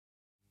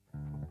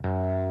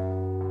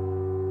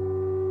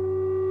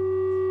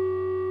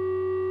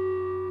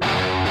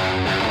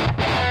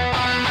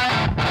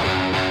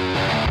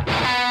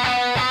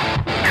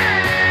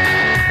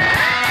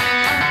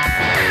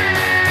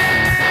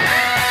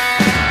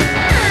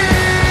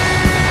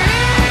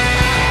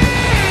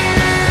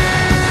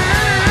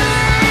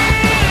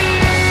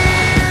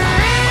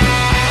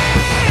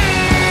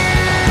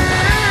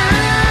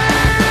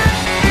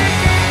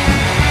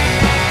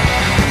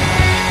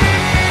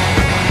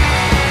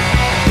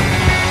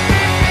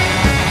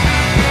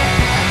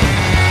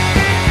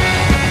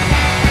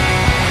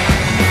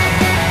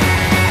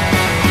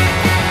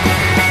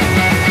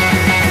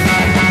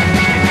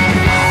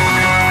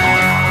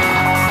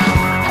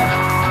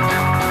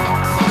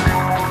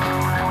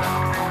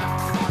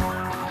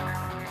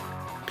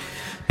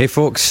Hey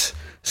folks,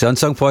 it's the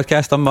Unsung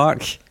Podcast. I'm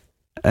Mark.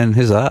 And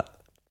who's that?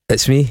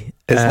 It's me.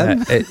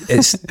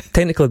 It's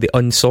technically the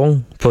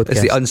Unsong Podcast.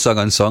 It's the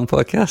Unsung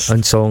Podcast.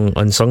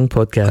 Unsung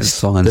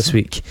Podcast this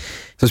week.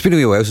 So it's been a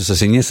wee while since I've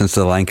seen you, since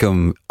the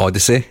Lancome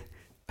Odyssey.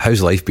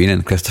 How's life been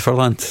in Christopher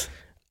Land?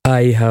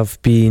 I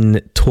have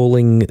been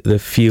tolling the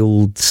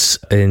fields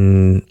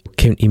in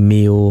County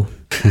Mayo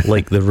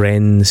like the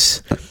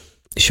wrens,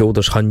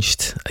 shoulders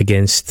hunched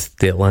against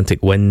the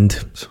Atlantic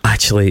wind.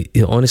 Actually,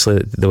 honestly,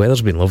 the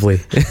weather's been lovely.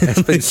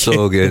 It's been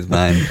so good,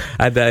 man.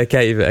 I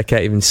can't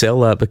even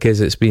sell that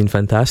because it's been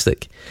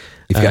fantastic.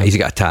 He's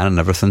got a tan and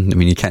everything. I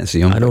mean, you can't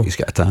see him, but he's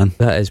got a tan.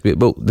 That is,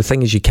 well, the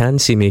thing is, you can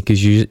see me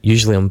because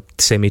usually I'm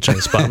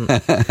semi-transparent,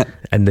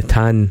 and the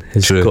tan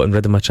has gotten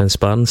rid of my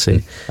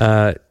transparency.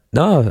 I've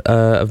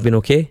been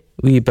okay.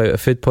 Wee bout of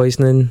food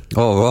poisoning.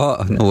 Oh,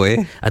 what? No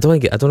way. I don't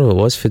know if it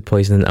was food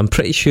poisoning. I'm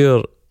pretty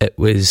sure it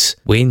was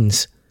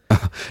Wayne's.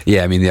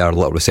 Yeah, I mean, they are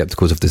little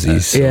receptacles of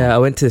disease. So. Yeah, I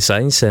went to the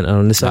science centre.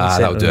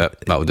 That'll do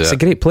it. It's a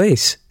great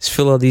place. It's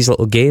full of these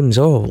little games.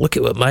 Oh, look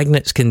at what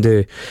magnets can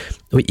do.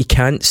 What you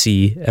can't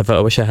see, if I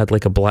wish I had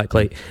like a black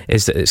light,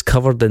 is that it's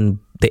covered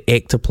in the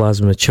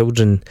ectoplasm of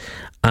children,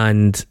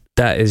 and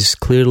that is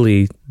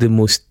clearly the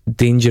most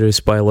dangerous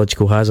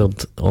biological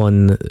hazard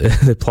on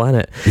the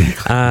planet.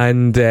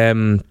 And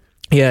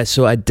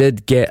so I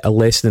did get a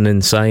lesson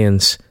in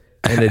science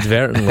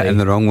inadvertently in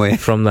the wrong way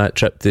from that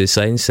trip to the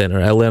science centre.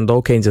 I learned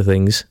all kinds of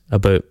things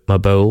about my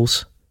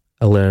bowels.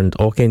 I learned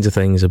all kinds of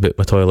things about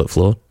my toilet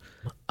floor.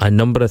 A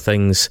number of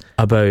things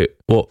about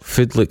what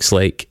food looks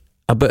like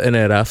about an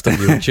hour after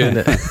you were chewing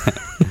it.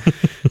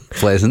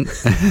 Pleasant.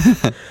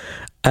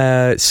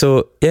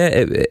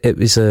 It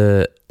was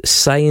a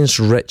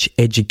science-rich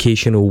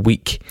educational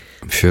week.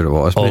 I'm sure it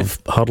was of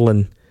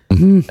hurling.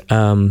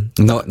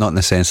 Mm-hmm. Not in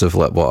the sense of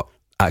like what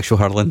actual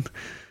hurling.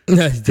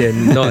 Not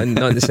in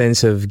the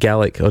sense of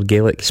Gaelic or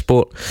Gaelic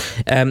sport.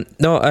 But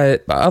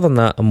other than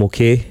that, I'm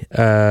okay.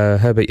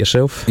 How about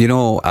yourself?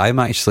 I'm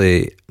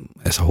actually,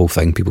 it's a whole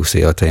thing people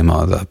say all the time,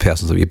 that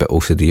person's a wee bit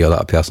OCD or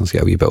that person's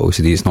got a wee bit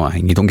OCD. It's not a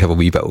thing. You don't have a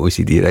wee bit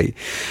OCD, right?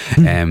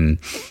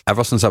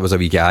 Ever since I was a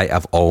wee guy,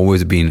 I've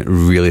always been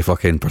really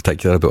fucking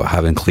particular about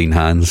having clean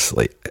hands.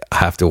 Like, I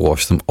have to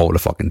wash them all the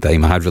fucking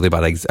time. I had really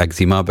bad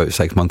eczema about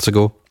 6 months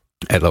ago.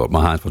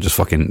 My hands were just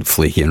fucking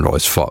flaky and raw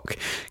as fuck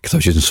because I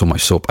was using so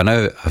much soap. I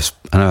now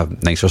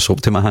have nicer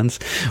soap to my hands,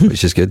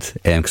 which is good,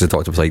 because the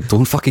doctor was like,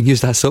 don't fucking use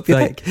that soap, you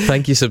dick.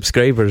 Thank you,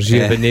 subscribers.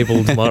 You've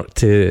enabled Mark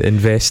to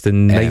invest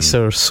in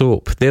nicer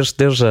soap.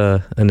 There's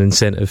an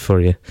incentive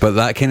for you. But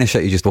that kind of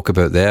shit you just spoke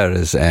about there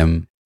is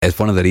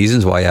one of the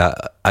reasons why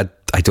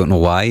I don't know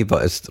why,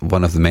 but it's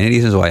one of the many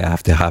reasons why I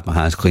have to have my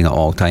hands clean at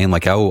all time.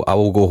 Like, I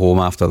will go home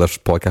after this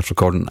podcast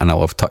recording and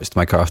I'll have touched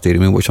my car steering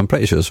wheel, which I'm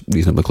pretty sure is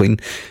reasonably clean,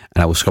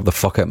 and I will scrub the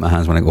fuck out of my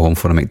hands when I go home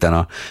for I make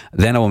dinner.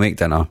 Then I will make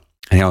dinner,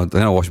 and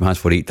then I'll wash my hands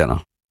before I eat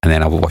dinner, and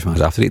then I will wash my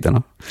hands after I eat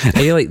dinner.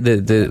 Are you like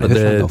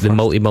the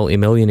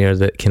multi-millionaire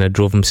that kind of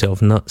drove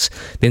himself nuts?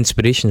 The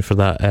inspiration for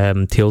that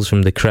Tales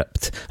from the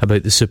Crypt,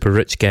 about the super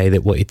rich guy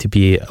that wanted to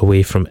be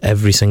away from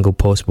every single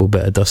possible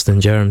bit of dust and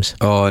germs.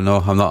 Oh no,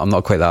 I'm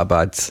not quite that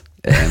bad.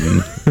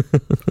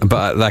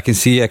 But I can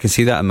see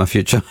that in my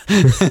future.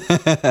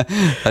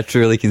 I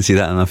truly can see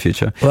that in my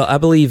future. Well, I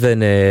believe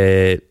in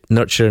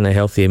nurturing a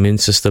healthy immune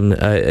system.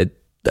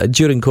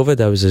 During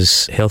COVID, I was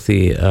as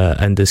healthy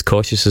and as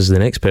cautious as the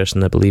next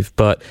person, I believe.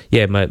 But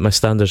yeah, my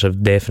standards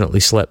have definitely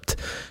slipped.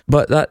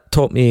 But that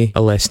taught me a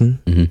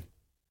lesson. Mm-hmm.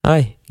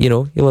 Aye,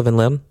 you live and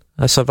learn.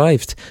 I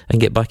survived and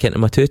get back into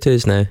my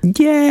tutus now.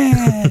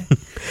 Yeah.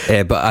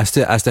 But as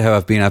to how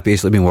I've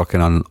basically been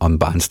working on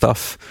band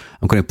stuff.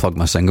 I'm going to plug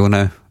my single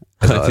now.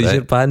 Did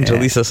your band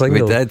release a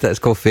single? We did. It's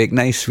called Fake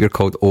Nice. We're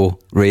called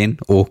Rain.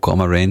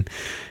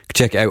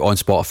 Check it out on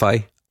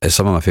Spotify. It's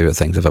some of my favourite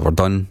things I've ever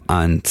done.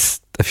 And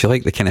if you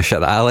like the kind of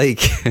shit that I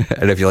like,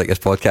 and if you like this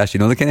podcast, you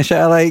know the kind of shit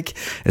I like.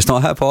 It's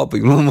not hip hop, but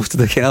you know most of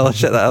the kind of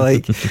shit that I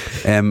like.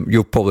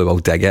 You'll probably will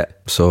dig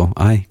it. So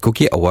go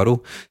get a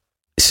whirl.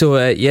 So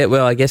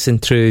I guess in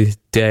true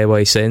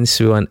DIY sense,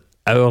 we want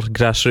our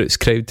grassroots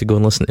crowd to go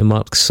and listen to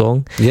Mark's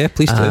song. Yeah,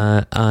 please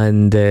do.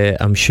 And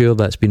I'm sure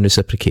that's been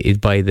reciprocated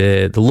by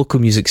the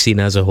local music scene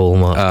as a whole,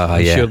 Mark.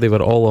 I'm sure they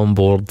were all on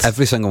board.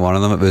 Every single one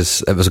of them. It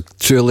was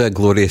truly a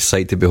glorious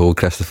sight to behold,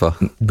 Christopher.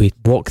 We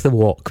walk the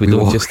walk. We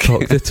don't just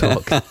talk the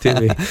talk, do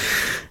we?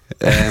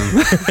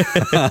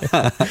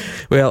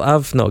 Well,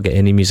 I've not got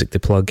any music to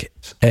plug.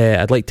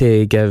 I'd like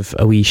to give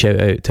a wee shout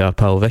out to our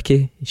pal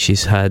Vicky.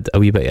 She's had a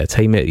wee bit of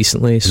time out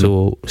recently,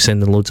 so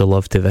sending loads of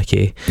love to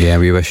Vicky. Yeah,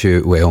 we wish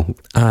you well.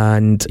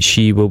 And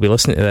she will be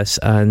listening to this,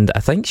 and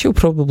I think she'll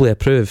probably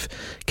approve,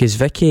 because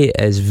Vicky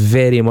is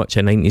very much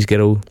a 90s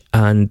girl,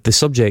 and the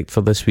subject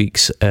for this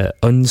week's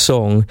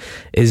Unsong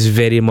is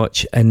very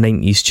much a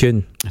 90s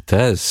tune. It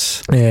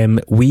is.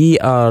 We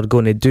are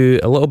going to do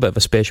a little bit of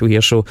a special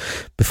here, so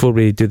before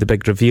we do the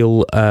big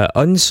reveal,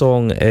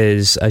 Unsong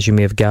is, as you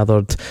may have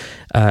gathered,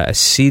 a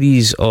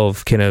series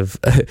of kind of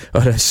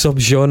or a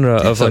subgenre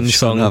of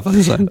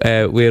unsung,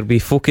 where we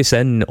focus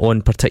in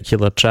on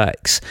particular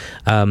tracks.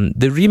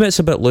 The remit's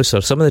a bit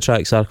looser. Some of the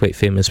tracks are quite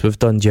famous. We've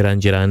done Duran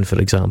Duran, for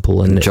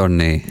example, and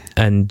Journey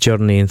and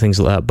things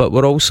like that. But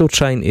we're also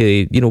trying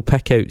to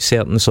pick out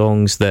certain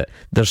songs that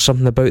there's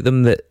something about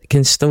them that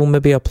can still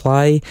maybe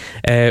apply.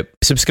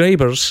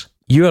 Subscribers,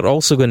 you are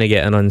also going to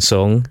get an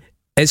unsung.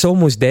 It's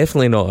almost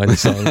definitely not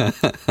unsung.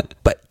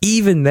 But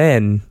even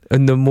then,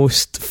 on the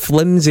most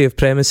flimsy of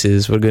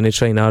premises, we're going to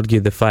try and argue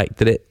the fact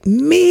that it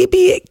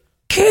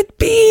could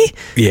be.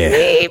 Yeah.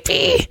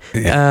 Maybe.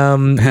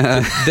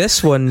 Yeah.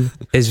 This one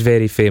is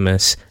very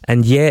famous.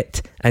 And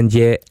yet,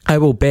 I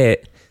will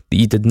bet that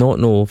you did not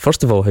know,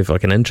 first of all, how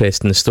fucking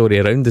interesting the story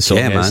around the song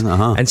is.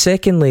 Man, and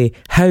secondly,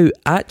 how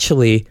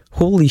actually,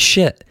 holy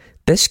shit,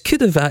 this could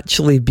have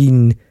actually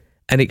been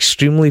an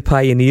extremely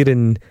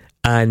pioneering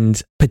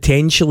and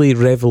potentially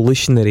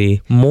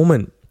revolutionary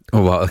moment.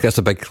 Oh, wow, that's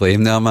a big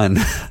claim there, man.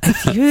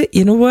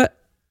 You know what?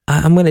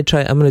 I'm going to do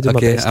my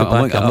best to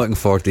back it up. I'm looking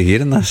forward to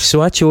hearing this.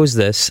 So I chose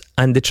this,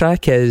 and the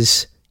track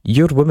is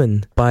Your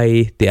Woman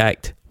by the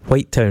act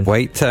White Town.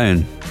 White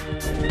Town.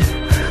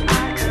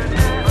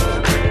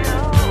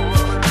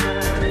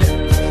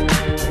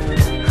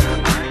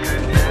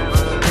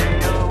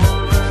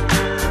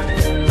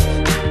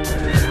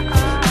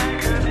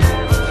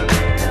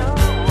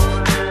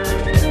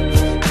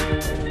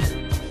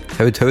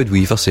 How would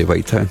Weaver say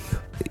White Town?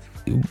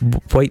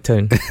 White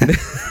Town.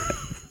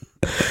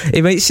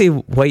 He might say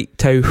White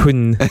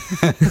Town.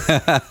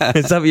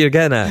 Is that what you're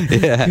getting at?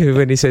 Yeah.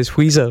 When he says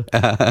Weezer.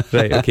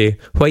 Right, okay.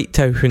 White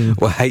Town.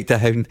 White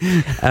Town.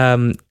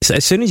 So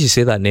as soon as you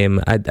say that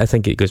name, I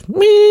think it goes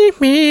me,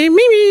 me,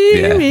 me,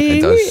 me. Yeah,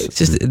 it does. It's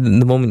just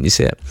the moment you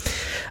say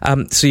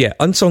it. So yeah,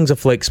 Unsong's a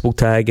flexible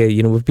tag.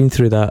 We've been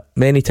through that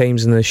many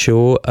times in the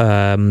show.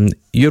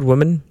 Your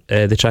Woman,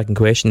 the track in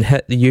question,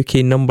 hit the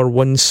UK number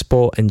 1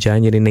 spot in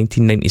January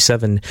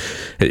 1997,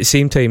 at the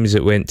same time as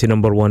it went to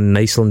number 1 in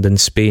Iceland and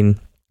Spain.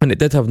 And it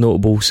did have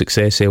notable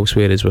success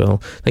elsewhere as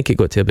well. I think it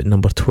got to about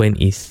number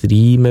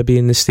 23 maybe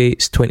in the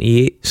States,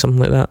 28, something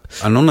like that.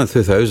 And on the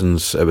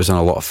 2000s, it was in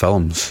a lot of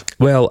films.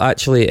 Well,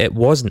 actually, it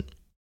wasn't.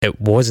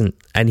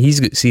 And he's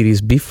got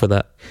serious beef for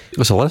that.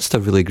 There's a list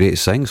of really great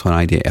things on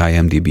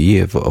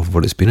IMDb of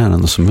what it's been in,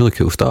 and there's some really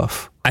cool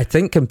stuff. I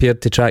think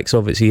compared to tracks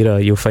of its era,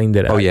 you'll find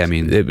that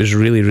it was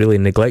really, really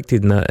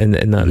neglected in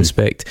that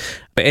respect.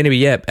 But anyway,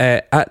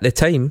 yeah, at the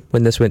time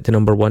when this went to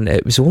number 1,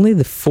 it was only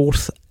the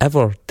 4th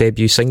ever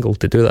debut single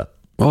to do that.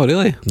 Oh,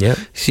 really? Yeah.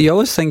 See, you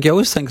always think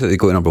that they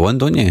go to number 1,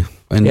 don't you?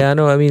 Yeah, I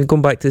know. I mean,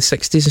 going back to the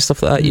 60s and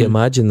stuff like that, you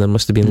imagine there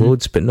must have been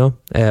loads, but no,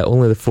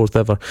 only the 4th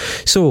ever.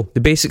 So, the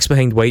basics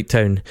behind White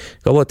Town.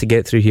 Got a lot to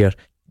get through here.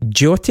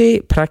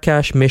 Jyoti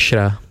Prakash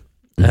Mishra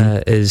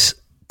is,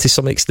 to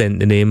some extent,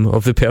 the name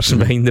of the person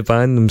behind the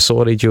band. I'm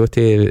sorry,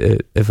 Jyoti,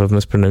 if I've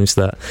mispronounced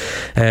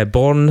that.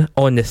 Born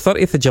on the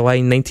 30th of July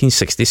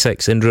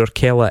 1966 in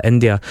Rourkela,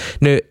 India.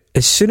 Now,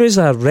 as soon as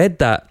I read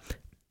that,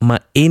 my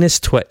anus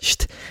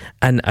twitched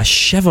and I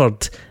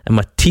shivered and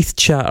my teeth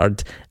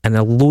chattered and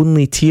a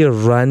lonely tear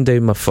ran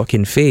down my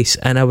fucking face,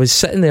 and I was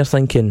sitting there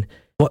thinking,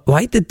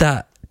 why did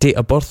that date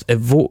of birth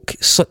evoke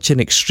such an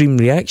extreme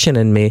reaction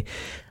in me,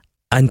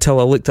 until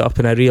I looked it up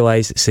and I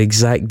realised it's the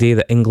exact day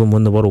that England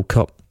won the World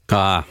Cup.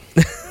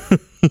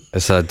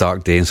 It's a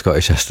dark day in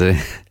Scottish history.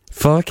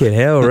 Fucking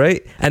hell,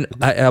 right? And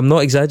I'm not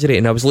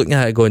exaggerating. I was looking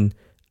at it going,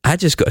 I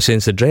just got a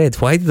sense of dread.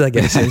 Why did I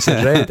get a sense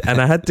of dread?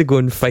 And I had to go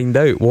and find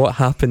out what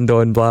happened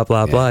on blah,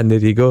 blah, blah, and there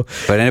you go.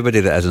 For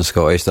anybody that isn't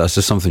Scottish, that's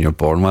just something you're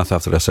born with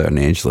after a certain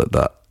age like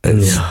that.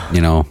 It's,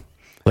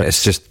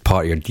 it's just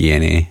part of your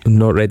DNA. I'm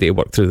not ready to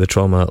work through the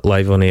trauma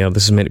live on air.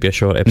 This is meant to be a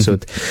short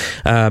episode.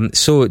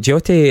 So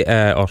Jyoti,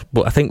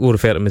 I think we'll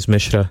refer to him as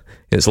Mishra.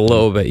 It's a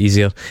little bit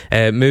easier.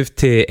 Moved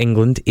to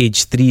England,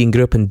 aged 3, and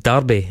grew up in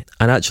Derby.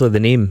 And actually the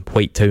name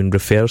White Town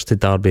refers to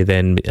Derby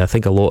then. I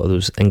think a lot of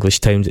those English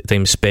towns at the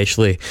time,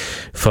 especially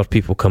for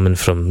people coming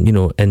from,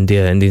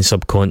 India, Indian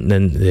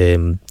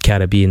subcontinent,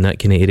 Caribbean, that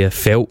kind of area,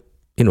 felt,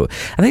 I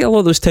think a lot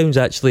of those towns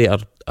actually are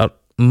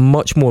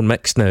much more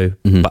mixed now,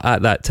 but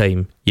at that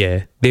time,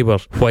 yeah, they were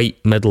white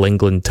Middle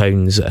England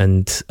towns,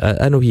 and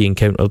I know he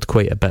encountered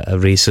quite a bit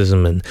of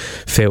racism and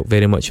felt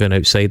very much of an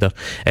outsider.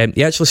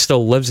 He actually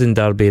still lives in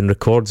Derby and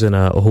records in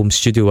a home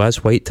studio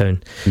as White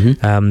Town.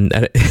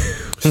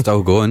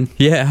 Still going.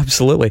 Yeah,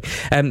 absolutely.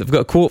 I've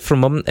got a quote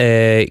from him.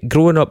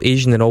 Growing up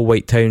Asian in all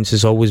white towns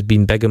has always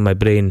been big in my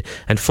brain,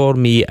 and for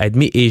me, I'd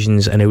meet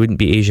Asians and I wouldn't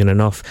be Asian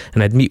enough,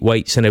 and I'd meet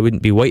whites and I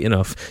wouldn't be white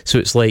enough. So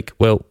it's like,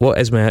 well, what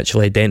is my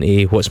actual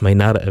identity? What's my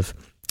narrative?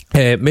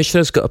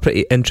 Mishra's got a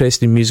pretty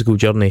interesting musical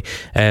journey,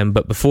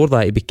 but before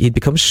that he'd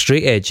become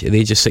straight edge at the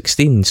age of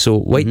 16, so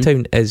White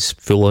Town is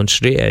full on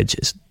straight edge.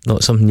 It's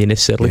not something you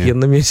necessarily hear in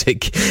the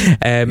music.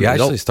 He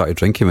actually started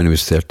drinking when he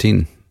was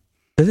 13.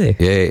 Did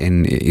he? Yeah,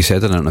 and he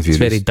said in an interview, it's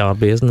very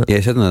Derby, isn't it? Yeah,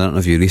 he said in an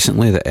interview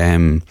recently that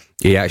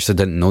He actually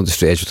didn't know the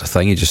straight edge was a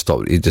thing. He just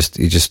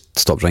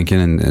stopped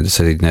drinking and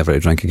decided he'd never to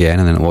drink again.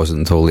 And then it wasn't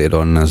until later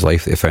on in his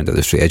life that he found out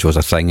the straight edge was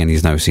a thing, and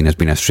he's now seen as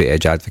being a straight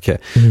edge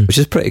advocate, which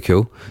is pretty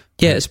cool.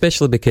 Yeah,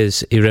 especially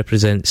because he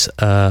represents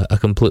a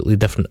completely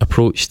different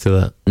approach to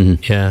that.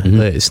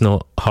 That it's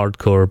not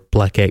hardcore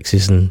black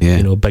X's and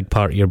a big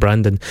part of your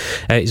branding.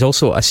 He's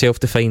also a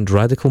self-defined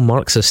radical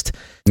Marxist.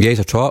 Yeah, he's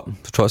a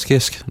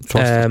Trotskyist.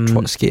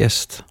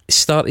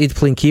 Started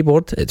playing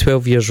keyboard at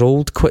 12 years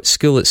old, quit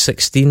school at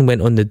 16,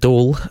 went on the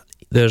dole.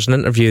 There's an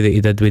interview that he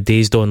did with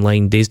Dazed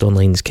Online. Dazed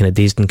Online is kind of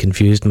Dazed and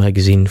Confused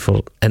magazine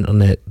for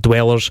internet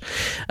dwellers.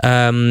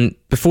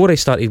 Before I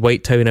started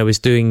Whitetown, I was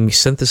doing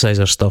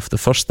synthesizer stuff. The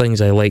first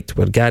things I liked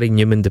were Gary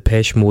Newman,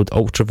 Depeche Mode,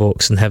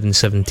 Ultravox and Heaven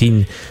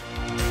 17.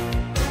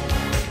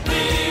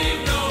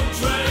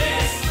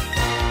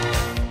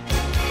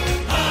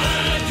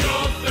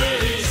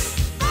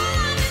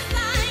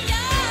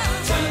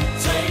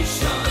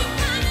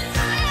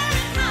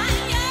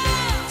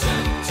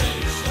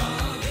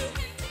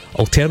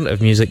 Alternative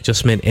music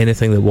just meant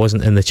anything that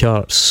wasn't in the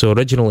charts. So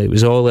originally it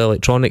was all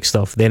electronic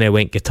stuff. Then I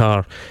went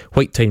guitar.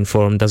 Whitetown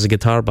formed as a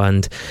guitar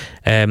band.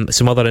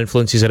 Some other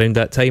influences around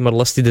that time are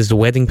listed as The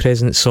Wedding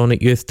Present,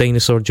 Sonic Youth,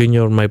 Dinosaur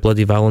Jr., My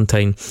Bloody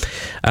Valentine.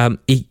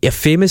 He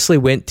famously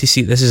went to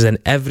see, this is in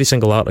every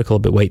single article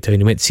about Whitetown,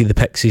 he went to see the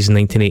Pixies in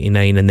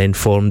 1989 and then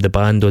formed the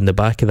band on the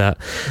back of that.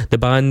 The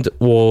band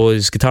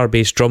was guitar,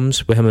 bass,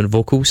 drums with him and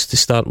vocals to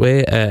start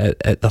with.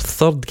 At their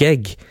third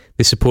gig,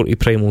 they supported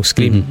Primal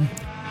Scream.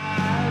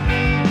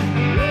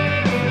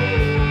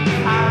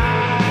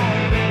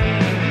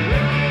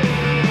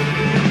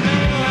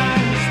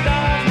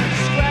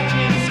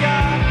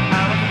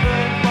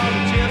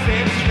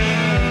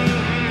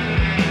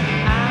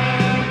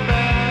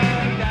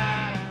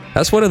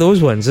 That's one of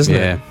those ones, isn't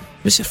it?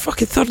 It's your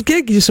fucking third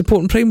gig. You're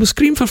supporting Primal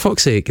Scream, for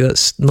fuck's sake.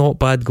 That's not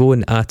bad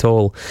going at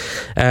all.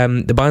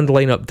 The band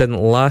lineup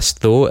didn't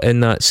last, though.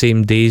 In that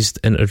same Dazed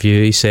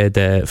interview, he said,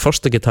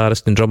 first the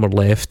guitarist and drummer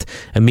left,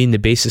 and me and the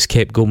bassist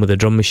kept going with the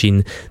drum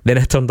machine. Then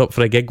I turned up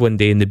for a gig one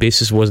day and the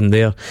bassist wasn't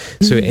there.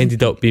 So it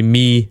ended up being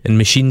me and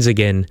machines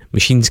again.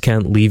 Machines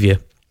can't leave you.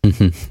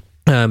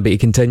 But he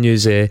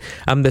continues,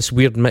 I'm this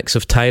weird mix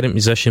of tyrant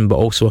musician but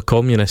also a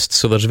communist,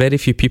 so there's very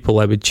few people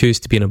I would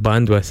choose to be in a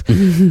band with.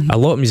 A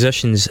lot of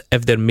musicians,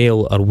 if they're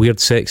male, are weird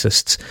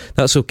sexists.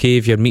 That's okay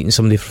if you're meeting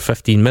somebody for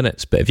 15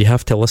 minutes, but if you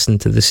have to listen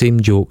to the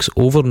same jokes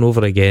over and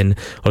over again,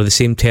 or the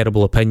same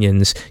terrible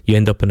opinions, you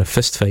end up in a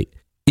fist fight.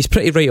 He's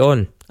pretty right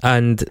on,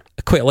 and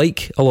I quite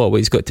like a lot of what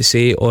he's got to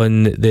say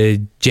on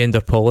the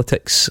gender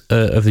politics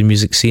of the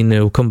music scene.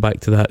 We'll come back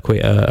to that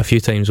quite a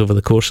few times over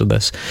the course of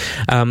this.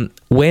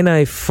 When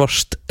I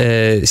first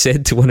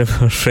said to one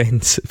of our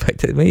friends, in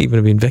fact it might even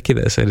have been Vicky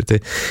that I said it to,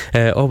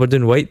 we're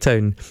doing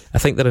Whitetown, I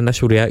think their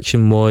initial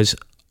reaction was,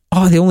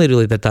 they only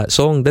really did that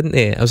song, didn't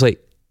they? I was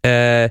like,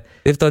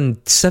 they've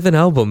done 7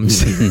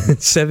 albums,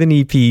 7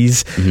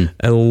 EPs,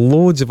 and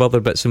loads of other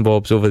bits and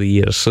bobs over the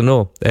years. So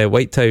no,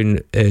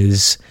 Whitetown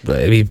is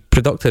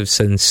productive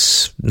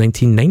since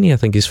 1990. I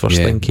think his first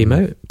thing came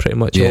out, pretty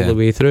much all the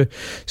way through.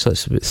 So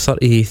it's about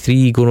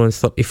 33 going on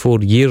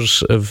 34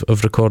 years of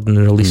recording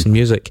and releasing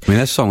music. I mean,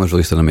 this song was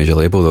released on a major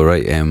label though,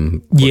 right?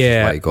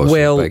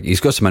 Well,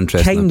 he's got some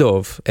interest. Kind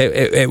of.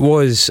 It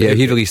was. Yeah,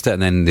 he released it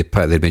and then they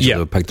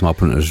picked him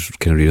up and it was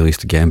kind of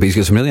re-released again. But he's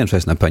got some really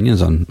interesting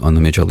opinions on the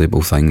major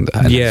label thing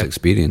and his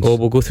experience.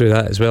 We'll go through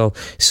that as well.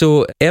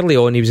 So early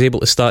on he was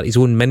able to start his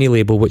own mini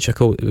label, which it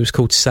was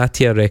called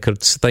Satya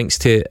Records, thanks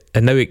to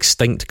a now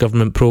extinct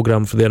government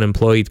programme for the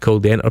unemployed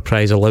called the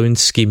Enterprise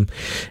Allowance Scheme.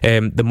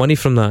 The money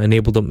from that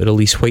enabled him to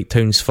release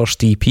Whitetown's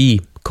first EP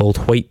called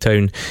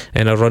Whitetown,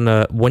 and I run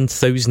a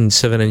 1,000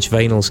 7-inch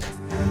vinyls.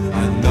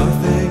 And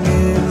nothing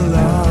in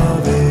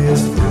love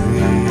is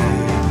free,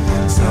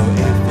 so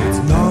if it's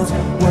not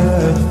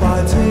worth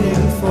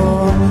fighting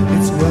for,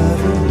 it's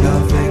worth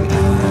nothing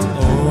at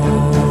all.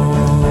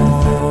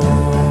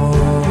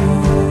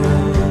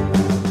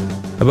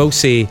 I will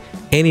say,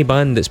 any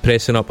band that's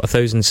pressing up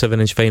 1,000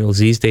 7-inch vinyls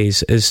these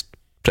days is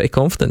pretty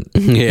confident.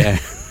 Yeah.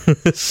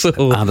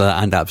 So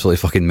and absolutely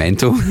fucking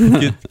mental.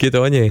 good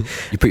on you.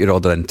 You put your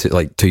order in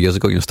 2 years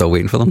ago and you're still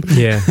waiting for them.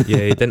 Yeah,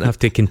 you didn't have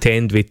to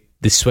contend with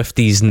the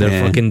Swifties and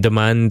their fucking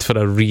demand for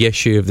a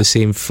reissue of the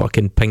same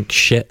fucking pink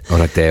shit.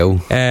 Or Adele.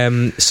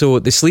 So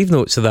the sleeve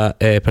notes of that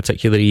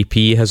particular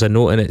EP has a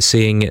note in it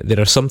saying there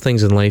are some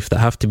things in life that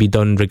have to be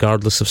done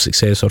regardless of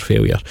success or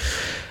failure.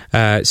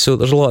 So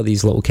there's a lot of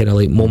these little kind of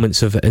like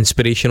moments of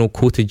inspirational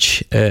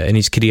quotage in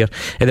his career.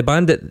 The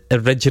band that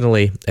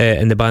originally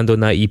in the band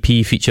on that EP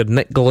featured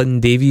Nick Glynn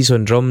Davies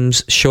on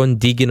drums, Sean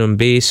Deegan on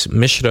bass,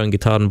 Mishra on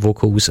guitar and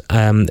vocals.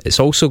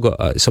 It's also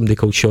got somebody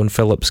called Sean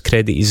Phillips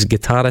credited as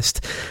guitarist,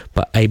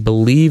 but I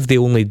believe they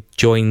only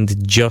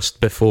joined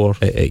just before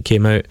it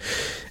came out.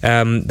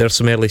 There's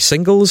some early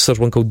singles. There's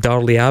one called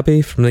Darley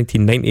Abbey from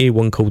 1990,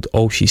 one called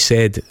All She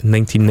Said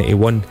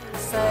 1991.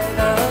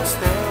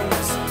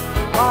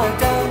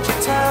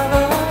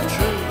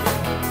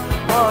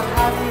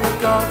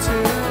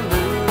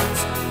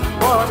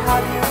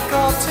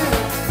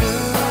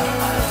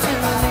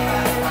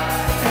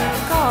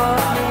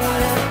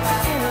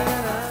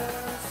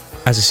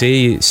 as I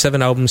say,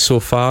 7 albums so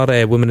far.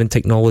 Women in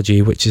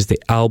Technology, which is the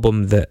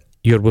album that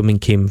Your Woman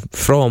came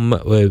from,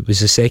 was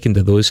the second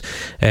of those.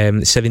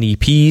 7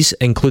 EPs,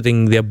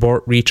 including the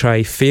Abort,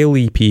 Retry, Fail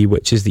EP,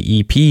 which is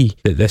the EP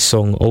that this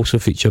song also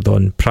featured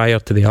on prior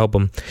to the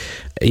album.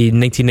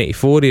 In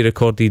 1994, he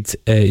recorded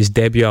his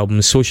debut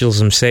album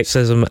Socialism,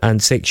 Sexism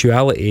and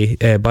Sexuality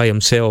by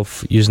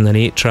himself using an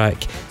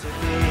 8-track.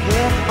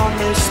 On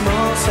this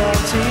small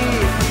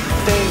settee,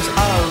 things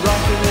are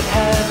rocking at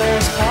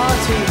Heather's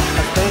party. I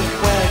think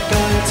we're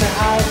going to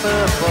have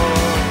a ball.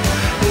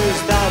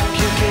 Who's that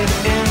puking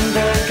in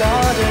the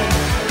garden?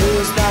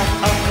 Who's that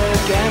up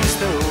against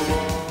the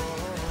wall?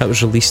 That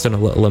was released on a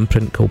little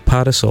imprint called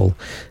Parasol.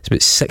 It's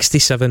about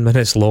 67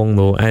 minutes long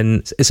though,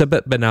 and it's a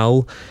bit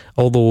banal,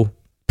 although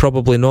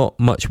probably not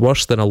much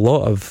worse than a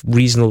lot of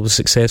reasonably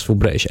successful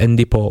British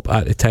indie pop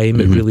at the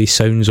time. It really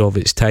sounds of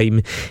its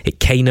time.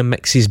 It kind of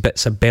mixes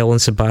bits of Belle and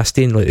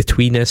Sebastian, like the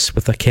tweeness,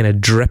 with a kind of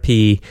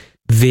drippy,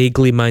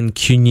 vaguely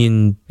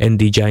Mancunian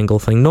indie jangle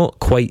thing. Not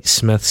quite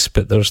Smiths,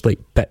 but there's like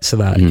bits of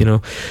that, you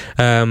know.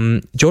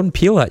 John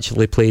Peel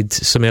actually played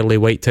some early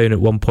Whitetown at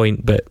one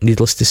point, but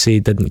needless to say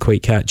didn't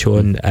quite catch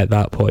on at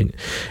that point.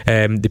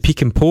 The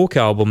Peek and Poke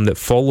album that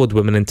followed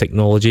Women in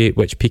Technology,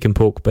 which Peek and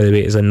Poke, by the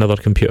way, is another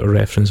computer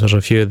reference. There's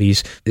a few of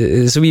these.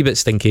 It's a wee bit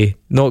stinky,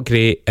 not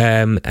great,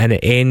 and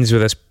it ends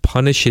with this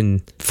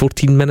punishing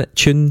 14-minute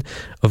tune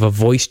of a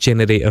voice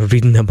generator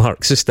reading a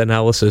Marxist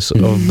analysis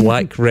of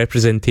black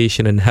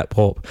representation in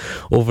hip-hop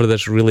over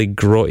this really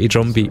grotty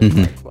drum beat.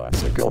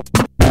 Classical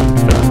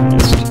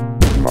feminist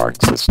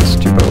Marxists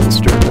to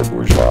bolster the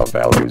bourgeois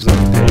values of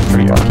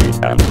patriarchy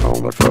and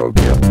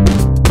homophobia.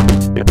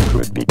 It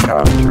could be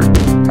countered,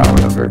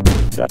 however,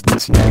 that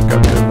this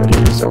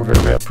negativity is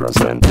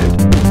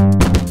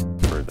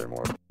overrepresented.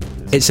 Furthermore,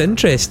 it's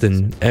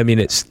interesting. I mean,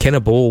 it's kind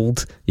of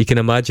bold. You can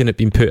imagine it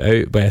being put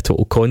out by a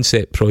total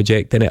concept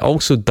project, and it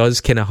also does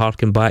kind of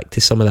harken back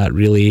to some of that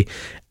really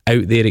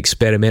out there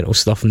experimental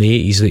stuff in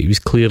the 80s that he was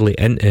clearly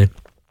into.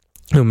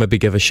 I'll maybe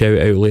give a shout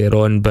out later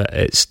on, but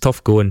it's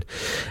tough going.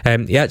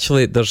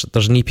 Actually, there's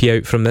an EP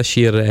out from this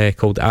year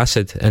called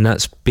Acid, and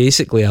that's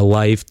basically a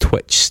live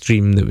Twitch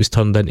stream that was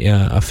turned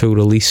into a full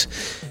release.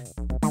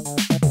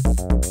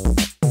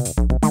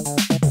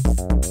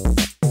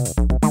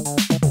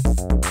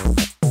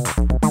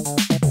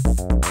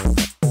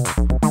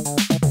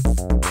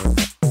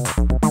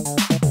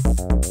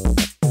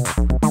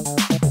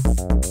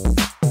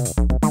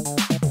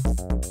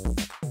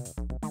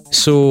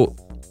 So,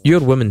 Your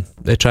Woman,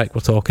 the track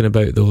we're talking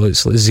about though,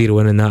 let's zero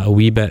in on that a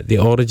wee bit, the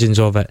origins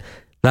of it,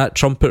 that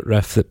trumpet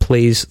riff that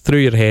plays through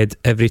your head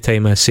every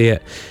time I say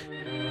it.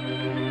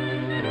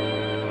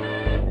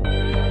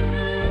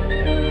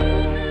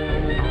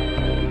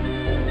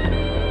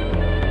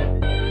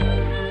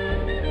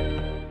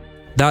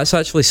 That's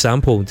actually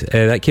sampled.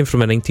 That came from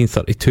a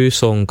 1932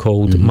 song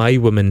called My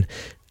Woman.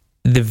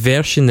 The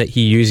version that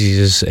he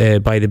uses is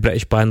by the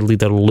British band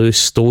leader Lou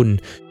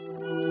Stone.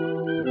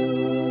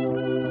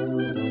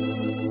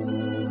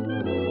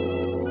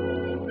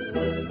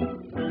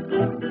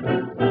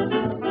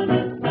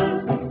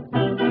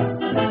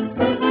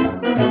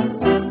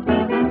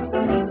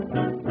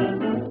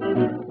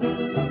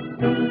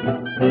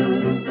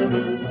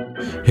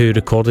 Who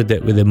recorded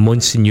it with the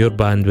Monsignor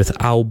Band with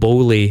Al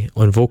Bowley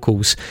on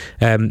vocals.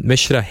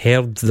 Mishra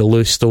heard the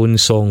Lou Stone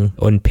song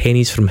on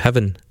Pennies from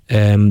Heaven.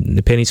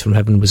 The Pennies from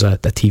Heaven was a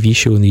TV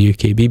show in the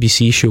UK,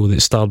 BBC show that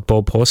starred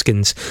Bob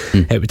Hoskins.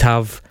 It would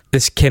have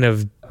this kind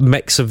of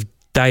mix of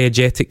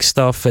diegetic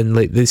stuff and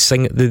like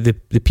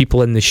the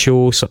people in the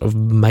show sort of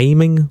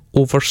miming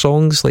over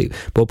songs. Like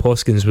Bob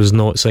Hoskins was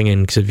not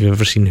singing, because if you've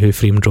ever seen Who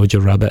Framed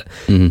Roger Rabbit,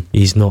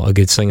 he's not a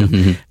good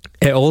singer.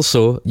 It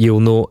also, you'll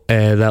note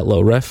that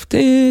little riff,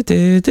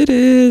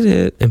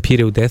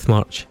 Imperial Death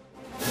March.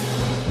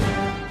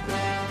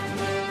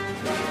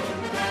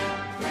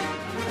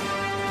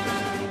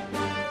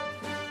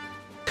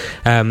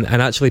 And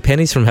actually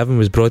Pennies from Heaven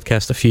was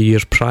broadcast a few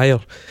years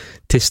prior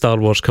to Star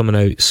Wars coming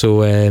out,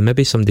 so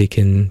maybe somebody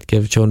can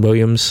give John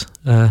Williams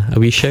a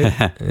wee shout,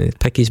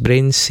 pick his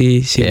brains, see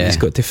what he's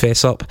got to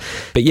fess up.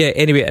 But yeah,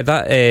 anyway,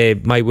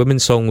 that My Woman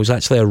song was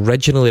actually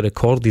originally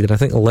recorded, and I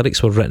think the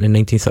lyrics were written in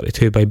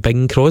 1932 by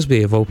Bing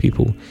Crosby, of all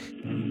people.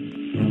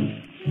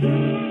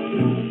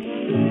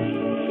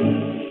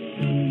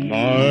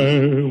 My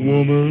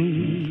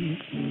woman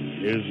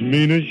is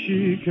mean as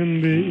she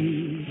can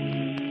be.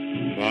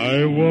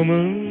 My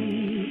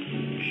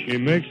woman, she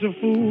makes a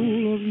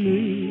fool of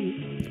me.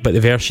 But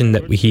the version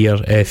that we hear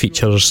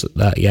features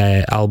that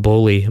Al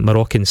Bowley,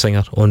 Moroccan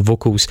singer, on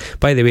vocals.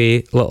 By the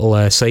way,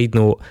 little side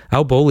note,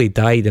 Al Bowley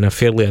died in a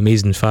fairly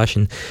amazing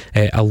fashion.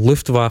 A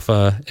Luftwaffe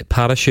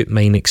parachute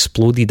mine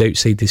exploded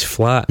outside his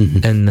flat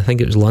in, I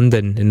think it was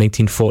London, in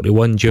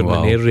 1941 during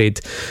an air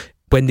raid.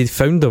 When they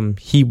found him,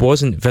 he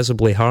wasn't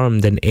visibly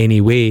harmed in any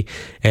way,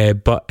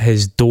 but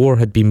his door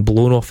had been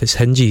blown off his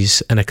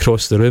hinges and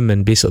across the room,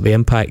 and basically the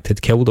impact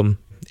had killed him.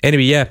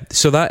 Anyway, yeah,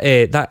 so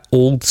that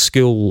old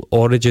school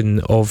origin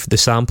of the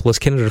sample is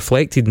kind of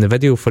reflected in the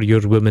video for Your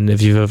Woman,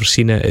 if you've ever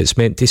seen it. It's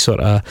meant to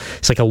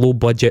it's like a low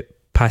budget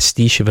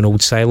pastiche of an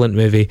old silent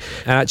movie.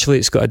 And actually,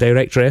 it's got a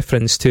direct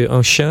reference to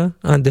Un Chien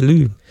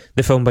Andalou,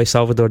 the film by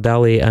Salvador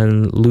Dali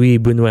and Louis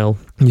Buñuel.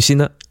 You seen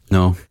that?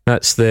 No.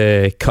 That's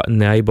the cutting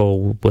the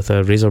eyeball with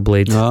a razor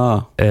blade.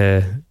 That's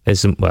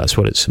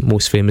what it's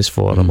most famous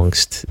for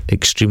amongst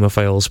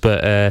extremophiles.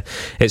 But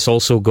it's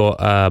also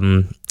got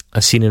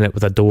a scene in it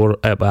with a door,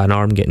 an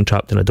arm getting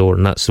trapped in a door,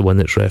 and that's the one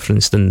that's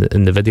referenced in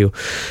the video.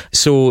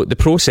 So the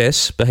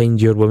process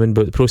behind Your Woman,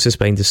 but the process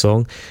behind the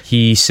song,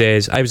 he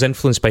says, I was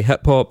influenced by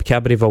hip-hop,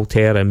 cabaret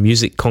Voltaire and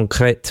musique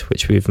concrète,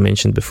 which we've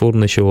mentioned before in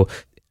the show,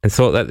 and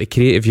thought that the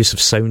creative use of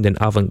sound and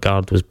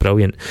avant-garde was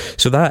brilliant.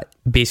 So that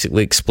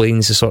basically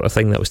explains the sort of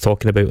thing that I was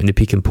talking about in the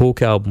Peek and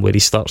Poke album, where he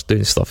starts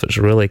doing stuff that's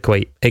really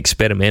quite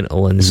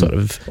experimental and sort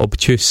of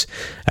obtuse.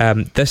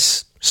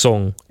 This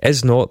song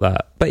is not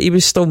that, but he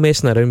was still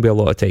messing around with a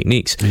lot of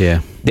techniques.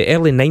 Yeah. The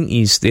early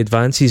 90s, the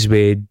advances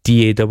with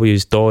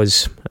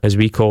DAWs, as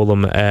we call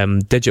them,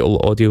 digital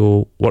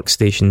audio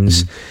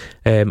workstations,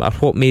 are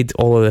what made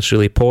all of this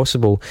really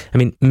possible. I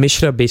mean,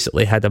 Mishra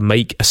basically had a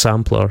mic, a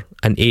sampler,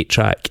 an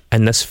 8-track,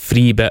 and this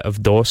free bit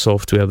of DAW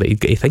software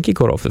that I think he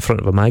got off the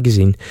front of a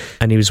magazine,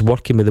 and he was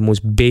working with the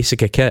most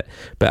basic of kit.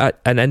 But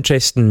an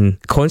interesting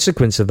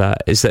consequence of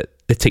that is that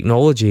the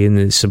technology and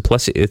the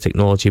simplicity of the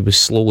technology was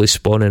slowly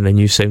spawning a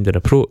new sounding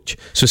approach.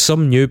 So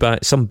some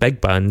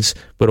big bands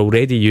were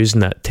already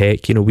using that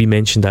tech. You know, we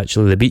mentioned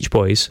actually the Beach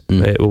Boys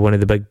were one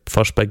of the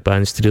first big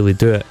bands to really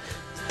do it.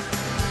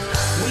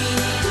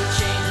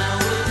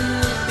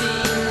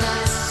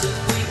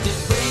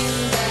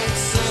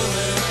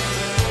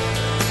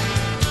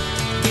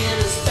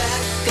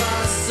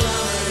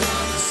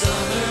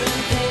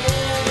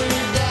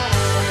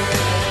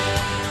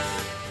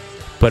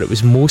 But it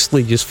was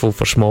mostly useful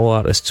for small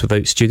artists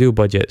without studio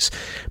budgets.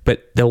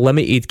 But the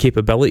limited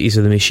capabilities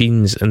of the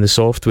machines and the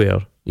software,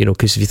 you know,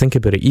 because if you think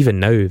about it,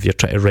 even now, if you're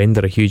trying to render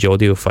a huge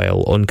audio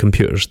file on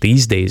computers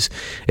these days,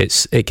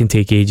 it can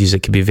take ages.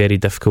 It can be very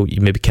difficult.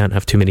 You maybe can't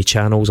have too many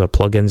channels or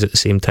plugins at the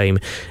same time.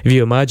 If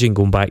you imagine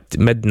going back to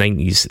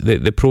mid-90s,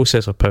 the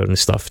processor power and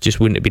stuff just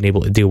wouldn't have been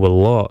able to deal with a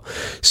lot.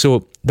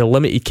 So the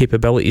limited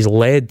capabilities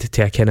led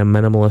to a kind of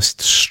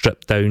minimalist,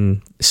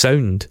 stripped-down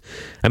sound.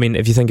 I mean,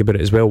 if you think about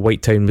it as well,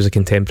 White Town was a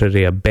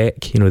contemporary of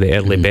Beck, you know, the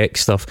early Beck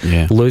stuff.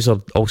 Yeah. Loser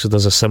also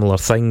does a similar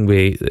thing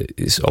where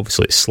it's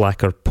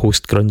slacker,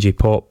 post-grungy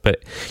pop,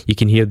 but you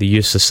can hear the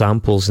use of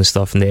samples and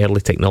stuff and the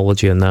early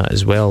technology on that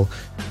as well.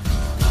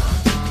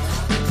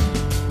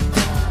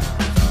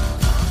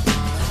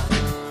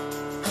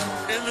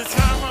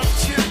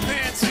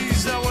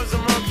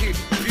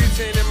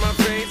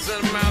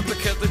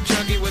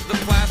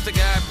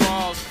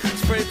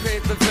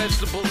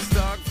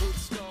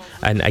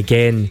 And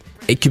again,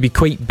 it could be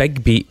quite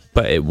big beat,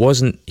 but it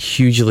wasn't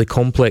hugely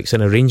complex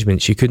in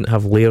arrangements. You couldn't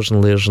have layers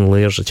and layers and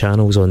layers of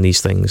channels on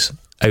these things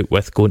out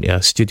with going to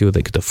a studio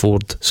that could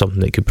afford something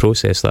that could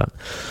process that.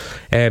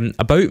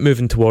 About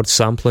moving towards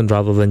sampling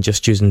rather than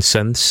just using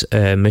synths,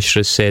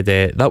 Mishra said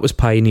that was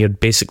pioneered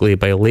basically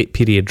by a late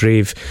period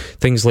rave,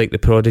 things like the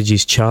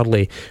Prodigy's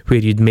Charlie, where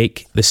you'd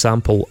make the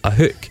sample a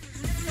hook.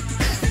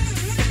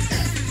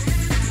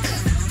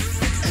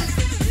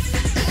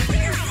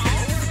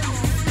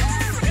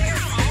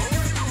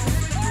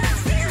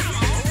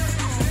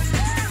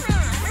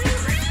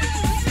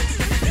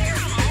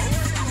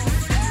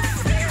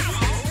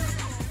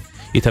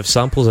 You'd have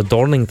samples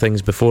adorning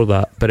things before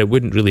that, but it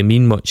wouldn't really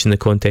mean much in the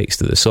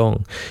context of the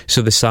song.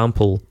 So the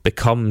sample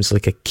becomes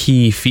like a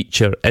key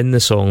feature in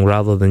the song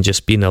rather than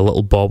just being a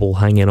little bauble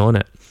hanging on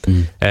it.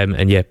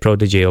 And yeah,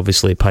 Prodigy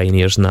obviously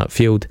pioneers in that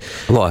field.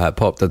 A lot of hip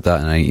hop did that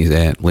in the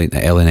 90s, late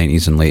early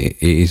 90s and late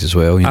 80s as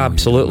well. You know?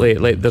 Absolutely.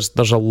 Like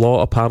there's a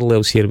lot of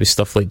parallels here with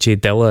stuff like J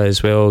Dilla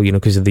as well, you know,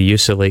 because of the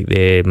use of like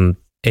the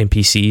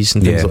MPCs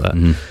and things like that.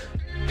 Mm-hmm.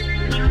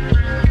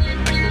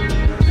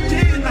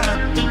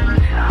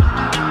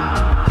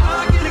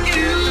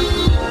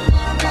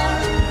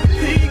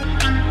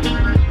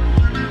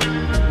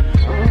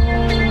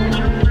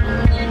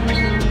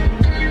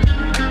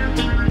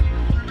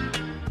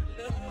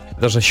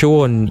 There's a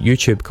show on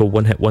YouTube called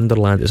One Hit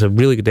Wonderland. It's a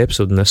really good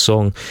episode in this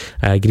song.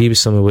 I agree with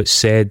some of what's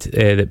said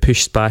that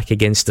pushed back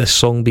against this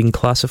song being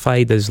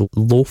classified as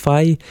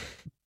lo-fi.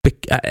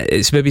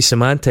 It's maybe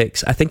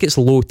semantics. I think it's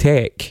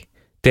low-tech.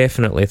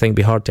 Definitely, I think it'd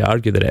be hard to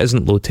argue that it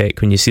isn't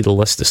low-tech when you see the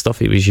list of stuff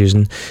he was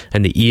using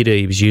and the era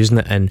he was using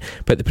it in.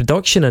 But the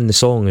production in the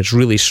song is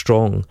really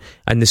strong,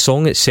 and the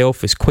song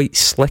itself is quite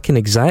slick and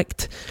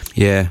exact.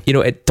 Yeah. You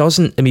know, it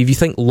doesn't... I mean, if you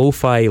think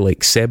lo-fi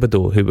like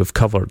Sebado, who we've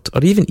covered,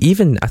 or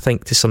even I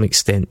think to some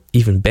extent,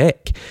 even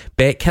Beck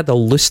had a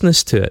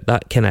looseness to it,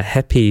 that kind of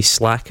hippie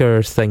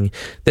slacker thing.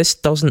 This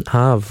doesn't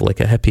have like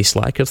a hippie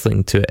slacker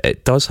thing to it.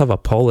 It does have a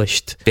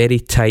polished, very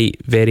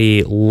tight,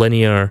 very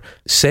linear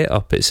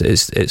setup.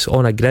 It's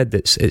on a grid,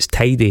 it's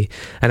tidy,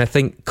 and I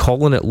think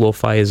calling it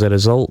lo-fi as a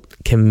result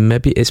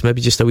it's maybe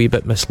just a wee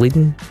bit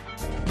misleading.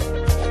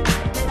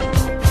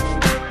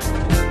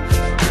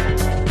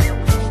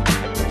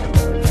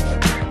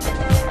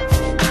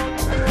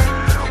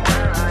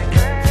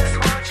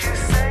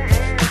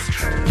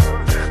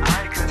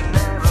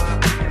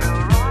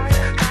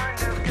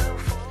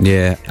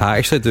 Yeah, I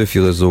actually do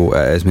feel as though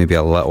it is maybe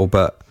a little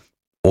bit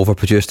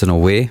overproduced in a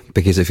way,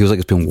 because it feels like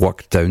it's been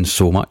worked down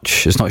so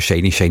much. It's not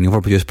shiny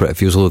overproduced, but it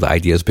feels as though the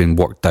idea has been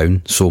worked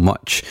down so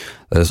much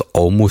that it's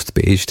almost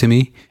beige to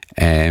me.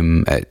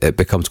 It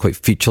becomes quite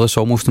featureless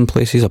almost in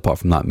places, apart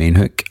from that main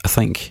hook, I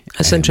think.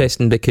 That's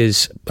interesting,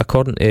 because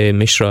according to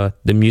Mishra,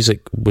 the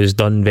music was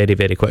done very,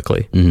 very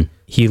quickly.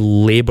 He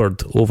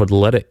laboured over the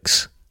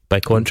lyrics, by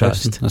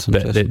contrast. That's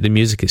but the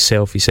music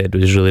itself, he said,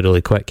 was really,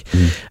 really quick.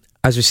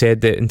 As we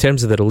said, in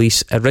terms of the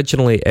release,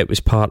 originally it was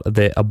part of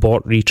the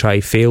Abort,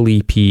 Retry, Fail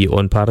EP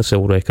on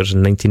Parasol Records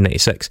in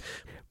 1996.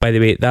 By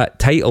the way, that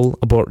title,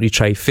 Abort,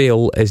 Retry,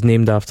 Fail, is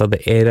named after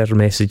the error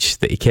message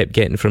that he kept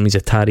getting from his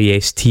Atari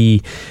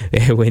ST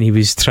when he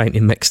was trying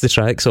to mix the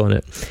tracks on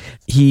it.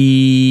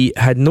 He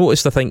had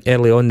noticed, I think,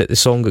 early on that the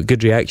song got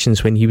good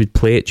reactions when he would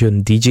play it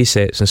during DJ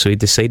sets, and so he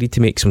decided to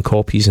make some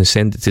copies and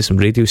send it to some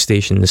radio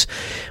stations.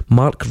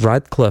 Mark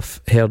Radcliffe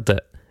heard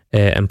it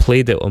and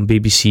played it on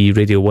BBC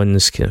Radio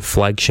 1's kind of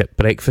flagship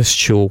breakfast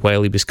show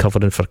while he was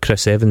covering for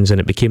Chris Evans,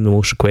 and it became the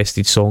most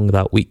requested song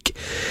that week.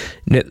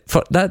 Now,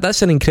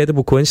 that's an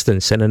incredible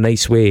coincidence in a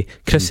nice way.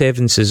 Chris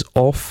Evans is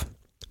off,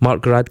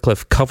 Mark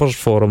Radcliffe covers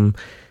for him,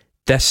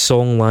 this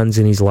song lands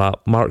in his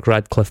lap, Mark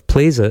Radcliffe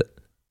plays it,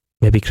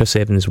 maybe Chris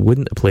Evans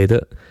wouldn't have played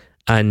it,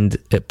 and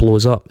it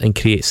blows up and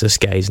creates this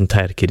guy's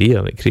entire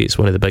career. It creates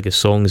one of the biggest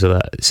songs of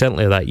that,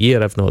 certainly of that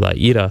year, if not that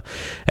era.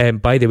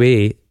 By the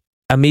way,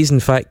 amazing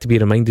fact to be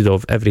reminded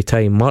of every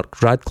time,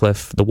 Mark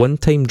Radcliffe, the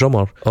one-time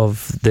drummer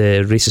of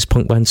the racist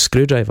punk band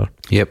Screwdriver.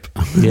 Yep.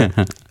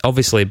 Yeah.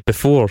 Obviously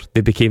before they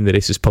became the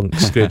racist punk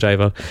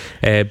Screwdriver,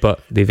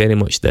 but they very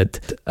much did.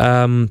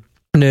 Now,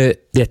 the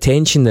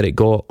attention that it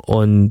got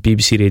on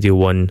BBC Radio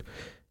 1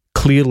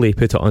 clearly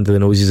put it under the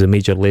noses of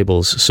major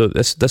labels. So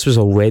this was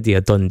already a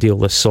done deal.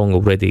 This song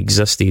already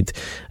existed,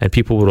 and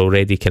people were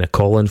already kind of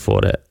calling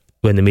for it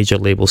when the major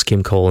labels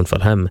came calling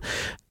for him.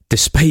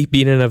 Despite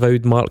being an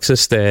avowed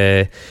Marxist,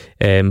 following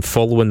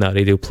that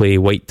radio play,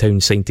 Whitetown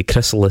signed to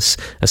Chrysalis,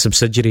 a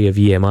subsidiary of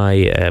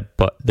EMI,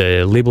 but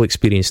the label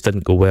experience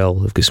didn't go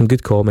well. I've got some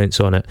good comments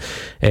on it.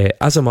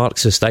 As a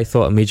Marxist, I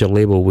thought a major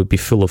label would be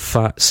full of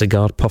fat,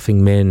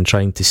 cigar-puffing men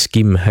trying to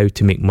scheme how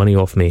to make money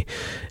off me.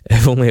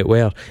 If only it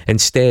were.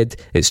 Instead,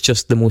 it's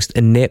just the most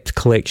inept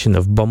collection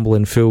of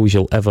bumbling fools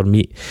you'll ever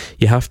meet.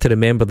 You have to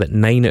remember that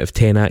 9 out of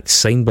 10 acts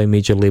signed by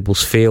major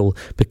labels fail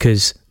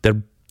because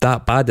they're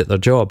that bad at their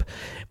job.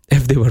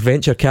 If they were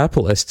venture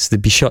capitalists,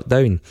 they'd be shut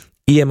down.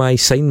 EMI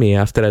signed me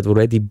after I'd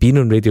already been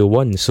on Radio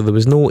 1, so there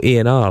was no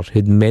A&R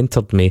who'd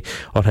mentored me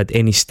or had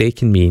any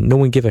stake in me. No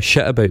one gave a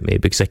shit about me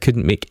because I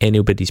couldn't make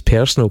anybody's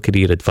personal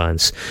career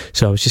advance,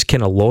 so I was just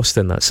kind of lost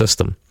in that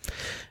system.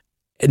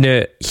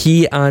 Now,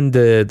 he and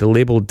the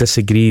label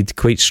disagreed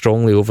quite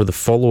strongly over the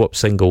follow-up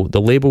single.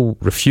 The label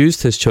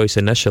refused his choice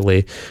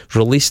initially,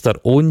 released their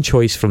own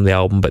choice from the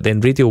album, but then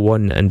Radio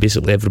 1 and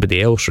basically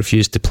everybody else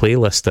refused to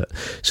playlist it.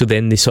 So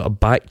then they sort of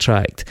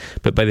backtracked,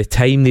 but by the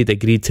time they'd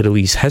agreed to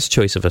release his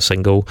choice of a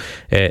single,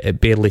 it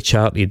barely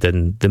charted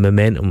and the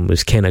momentum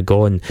was kind of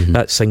gone.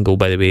 That single,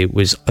 by the way,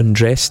 was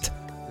Undressed.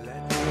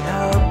 Let me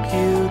help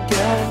you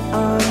get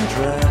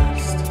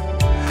undressed.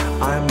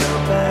 I'm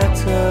no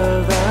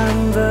better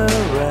than the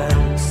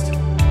rest,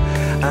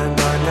 and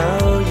I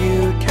know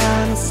you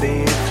can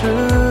see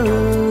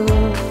through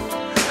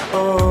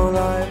all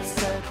I've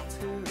said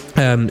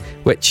to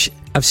which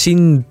I've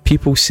seen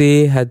people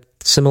say had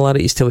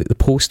similarities to like the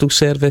postal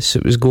service.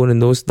 It was going in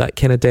that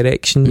kind of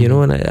direction, you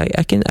know, and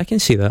I can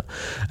see that.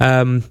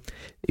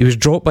 He was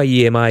dropped by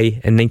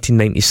EMI in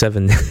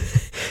 1997.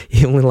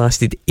 He only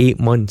lasted 8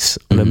 months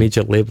on a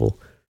major label.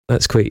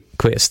 That's quite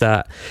a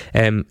stat.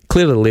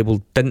 Clearly the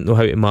label didn't know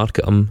how to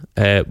market him.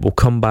 We'll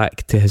come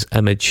back to his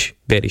image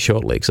very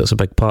shortly because that's a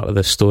big part of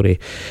this story.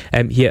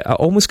 He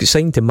almost got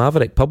signed to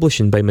Maverick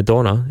Publishing by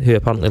Madonna, who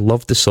apparently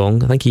loved the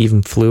song. I think he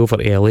even flew over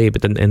to LA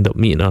but didn't end up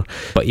meeting her.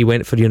 But he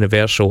went for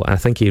Universal, and I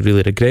think he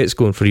really regrets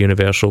going for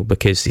Universal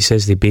because he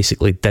says they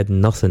basically did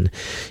nothing.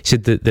 He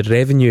said that the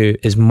revenue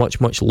is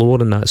much, much lower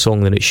in that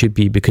song than it should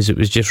be because it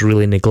was just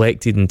really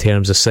neglected in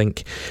terms of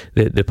sync.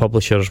 The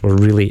publishers were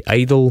really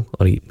idle,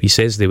 or he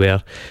says they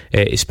were,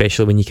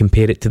 especially when you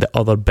compare it to the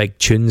other big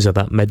tunes of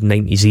that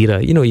mid-90s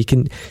era. You know, you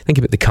can think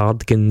about the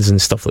Cardigans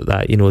and stuff like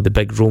that, you know, the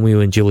big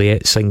Romeo and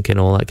Juliet sync and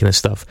all that kind of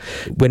stuff.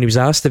 When he was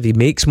asked if he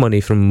makes money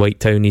from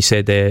Whitetown, he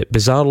said,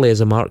 bizarrely,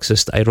 as a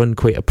Marxist, I run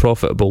quite a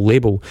profitable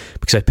label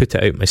because I put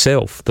it out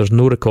myself. There's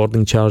no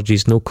recording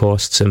charges, no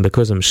costs, and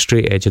because I'm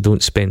straight edge, I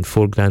don't spend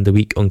 $4,000 a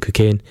week on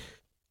cocaine.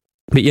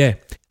 But yeah,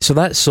 so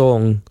that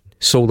song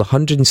sold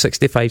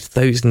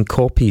 165,000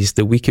 copies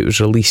the week it was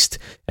released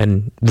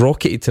and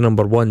rocketed to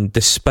number 1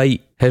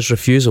 despite his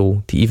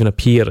refusal to even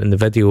appear in the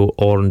video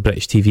or on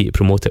British TV to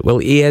promote it. Well,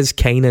 he is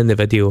kind of in the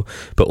video,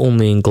 but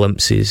only in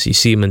glimpses. You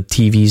see him on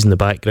TVs in the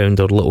background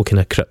or little kind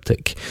of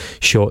cryptic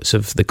shots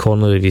of the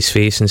corner of his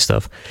face and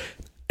stuff.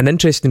 An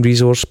interesting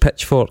resource,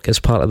 Pitchfork, is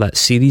part of that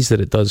series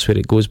that it does where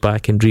it goes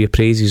back and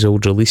reappraises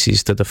old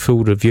releases, did a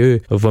full review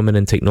of women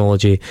in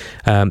technology.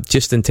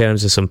 Just in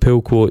terms of some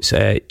pull quotes,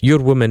 Your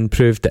Woman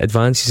proved that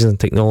advances in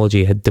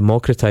technology had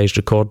democratised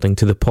recording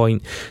to the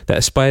point that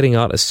aspiring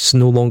artists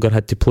no longer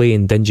had to play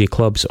in dingy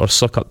clubs or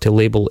suck up to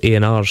label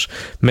A&Rs.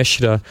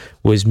 Mishra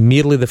was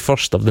merely the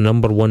first of the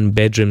number one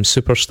bedroom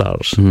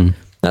superstars.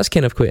 That's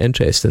kind of quite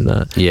interesting,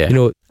 that. Yeah. You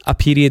know, a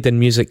period in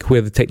music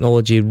where the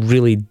technology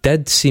really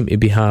did seem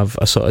to have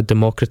a sort of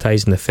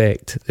democratising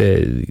effect.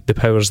 The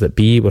powers that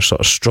be were sort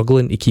of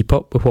struggling to keep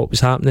up with what was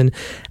happening,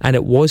 and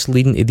it was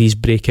leading to these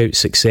breakout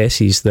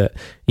successes that,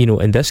 you know,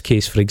 in this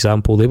case, for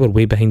example, they were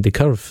way behind the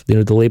curve. You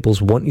know, the labels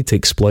wanted to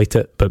exploit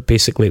it, but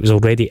basically it was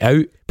already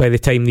out by the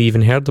time they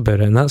even heard about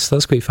it, and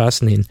that's quite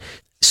fascinating.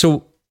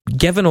 So,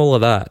 given all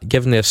of that,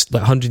 given there's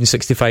like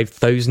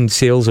 165,000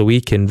 sales a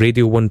week and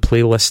Radio 1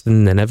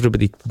 playlisting and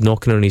everybody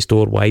knocking on his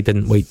door, why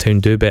didn't White Town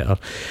do better?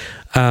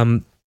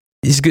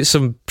 He's got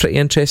some pretty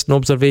interesting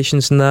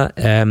observations in that.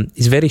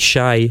 He's very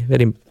shy,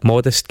 very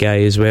modest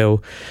guy as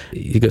well.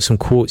 He's got some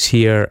quotes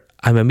here.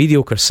 I'm a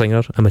mediocre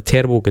singer, I'm a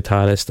terrible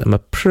guitarist, I'm a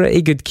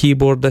pretty good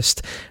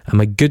keyboardist, I'm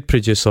a good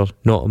producer,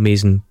 not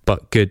amazing,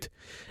 but good.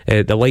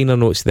 The liner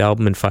notes of the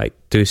album, in fact,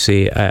 do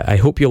say, I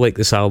hope you like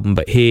this album,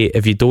 but hey,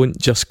 if you don't,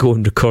 just go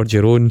and record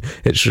your own.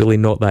 It's really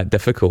not that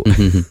difficult.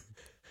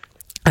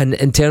 And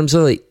in terms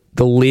of like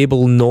the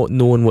label not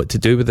knowing what to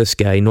do with this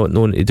guy, not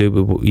knowing what to do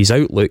with his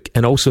outlook,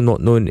 and also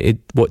not knowing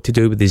what to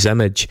do with his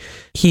image,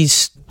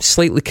 he's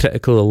slightly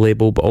critical of the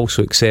label, but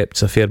also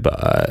accepts a fair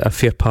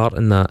part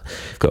in that.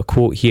 I've got a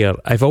quote here.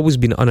 I've always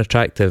been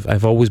unattractive.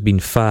 I've always been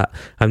fat.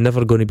 I'm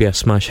never going to be a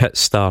smash hit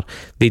star.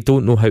 They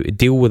don't know how to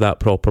deal with that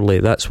properly.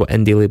 That's what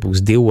indie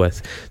labels deal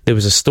with. There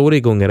was a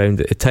story going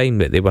around at the time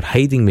that they were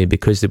hiding me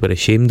because they were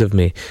ashamed of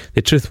me.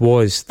 The truth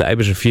was that I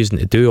was refusing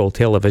to do all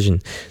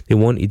television. They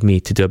wanted me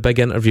to do a big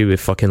interview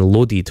with fucking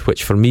Loaded,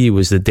 which for me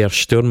was the Der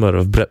Stürmer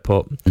of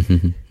Britpop.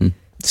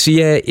 So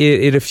yeah,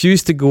 he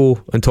refused to go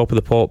on Top of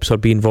the Pops or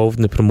be involved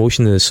in the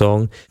promotion of the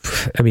song.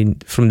 I mean,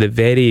 from the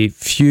very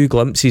few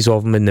glimpses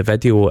of him in the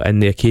video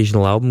and the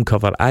occasional album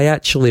cover, I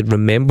actually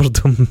remembered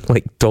him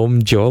like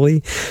Dom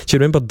Jolly. Do you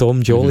remember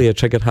Dom Jolly or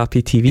Trigger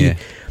Happy TV? Yeah.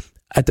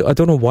 I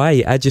don't know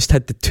why, I just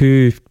had the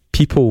two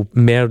people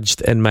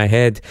merged in my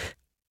head.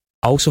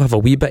 I also have a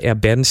wee bit of a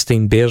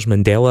Bernstein Bears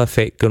Mandela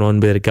effect going on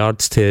with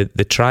regards to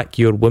the track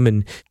Your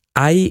Woman.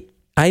 I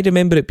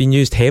remember it being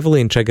used heavily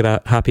in Trigger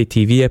Happy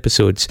TV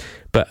episodes,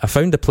 but I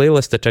found a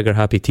playlist of Trigger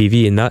Happy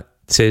TV and that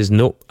says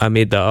nope, I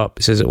made that up.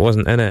 It says it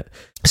wasn't in it.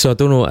 So I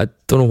don't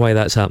know why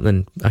that's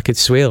happening. I could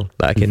swear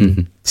that I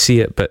can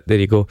see it, but there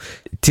you go.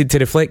 To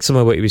reflect some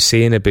of what he was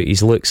saying about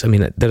his looks, I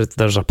mean,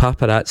 there's a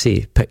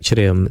paparazzi picture of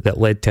him that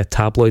led to a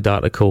tabloid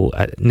article.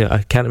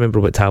 I can't remember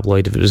what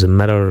tabloid, if it was the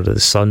Mirror or the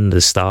Sun,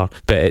 the Star,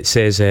 but it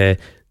says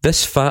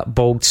this fat,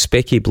 bald,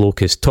 specky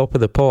bloke is top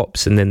of the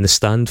pops, and then the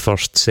stand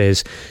first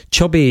says,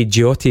 chubby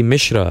Jyoti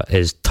Mishra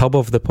is tub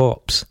of the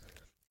pops.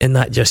 Isn't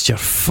that just your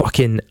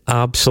fucking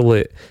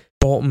absolute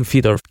bottom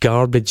feeder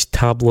garbage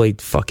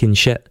tabloid fucking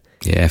shit?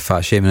 Yeah,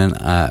 fat shaming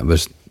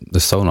was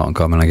still not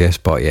uncommon, I guess,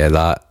 but yeah,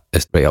 that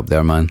is right up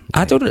there, man.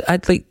 I'd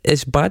like,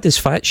 as bad as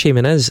fat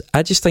shaming is,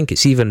 I just think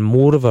it's even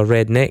more of a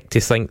redneck to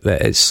think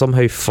that it's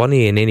somehow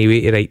funny in any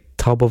way to write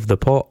tub of the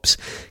pops.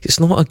 It's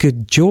not a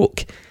good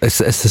joke. It's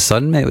the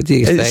Sun, mate. What do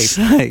you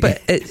expect?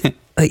 But it's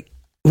like,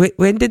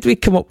 when did we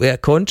come up with a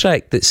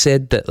contract that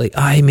said that, like,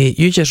 aye mate,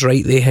 you just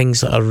write the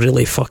things that are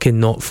really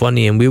fucking not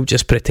funny and we'll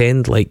just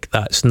pretend like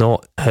that's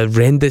not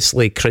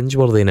horrendously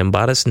cringeworthy and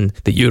embarrassing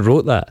that you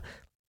wrote that.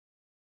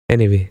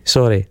 Anyway,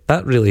 sorry,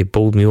 that really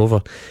bowled me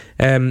over.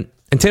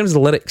 In terms of the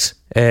lyrics,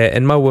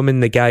 in My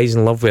Woman, the guy's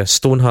in love with a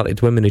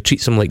stone-hearted woman who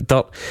treats him like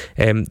dirt.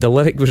 The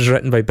lyric was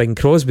written by Bing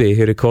Crosby,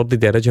 who recorded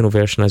the original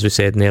version, as we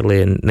said, in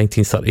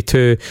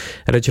 1932.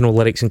 Original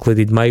lyrics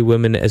included, my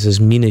woman is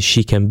as mean as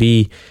she can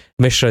be.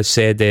 Mishra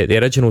said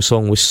the original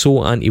song was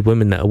so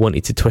anti-women that I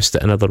wanted to twist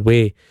it another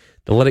way.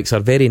 The lyrics are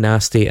very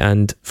nasty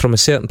and, from a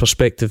certain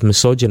perspective,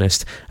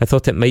 misogynist. I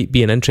thought it might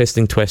be an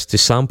interesting twist to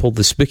sample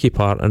the spooky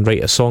part and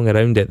write a song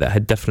around it that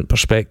had different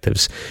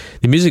perspectives.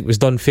 The music was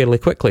done fairly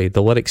quickly.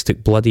 The lyrics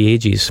took bloody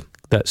ages.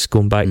 That's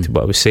going back to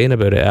what I was saying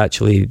about it.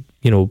 Actually,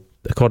 you know,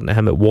 according to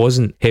him, it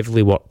wasn't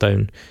heavily worked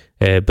down,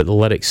 but the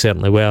lyrics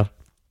certainly were.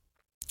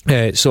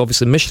 So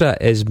obviously Mishra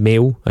is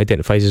male,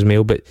 identifies as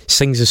male, but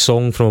sings a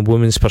song from a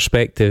woman's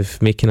perspective,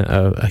 making it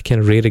a kind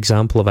of rare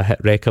example of a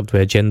hit record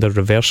with a gender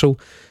reversal.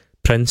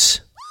 Prince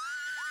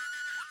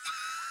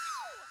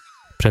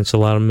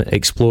Alarm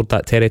explored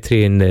that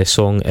territory in the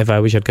song If I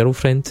Was Your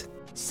Girlfriend.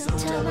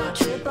 Sometimes I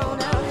trip on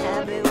how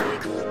happy we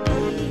could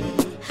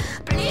be.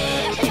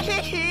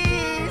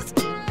 Please.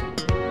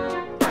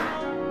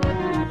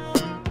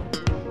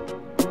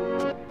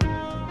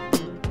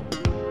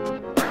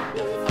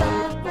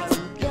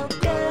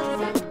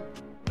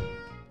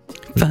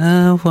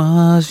 If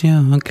I was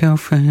your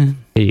girlfriend.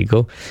 There you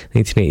go,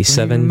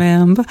 1987.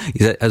 Remember?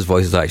 His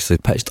voice is actually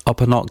pitched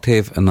up an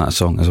octave in that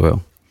song as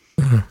well.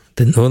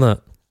 Didn't know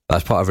that.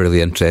 That's part of a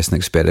really interesting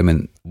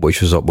experiment,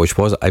 which was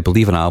I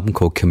believe an album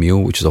called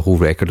Camille, which is a whole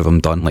record of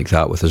him done like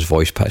that with his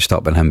voice pitched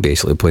up and him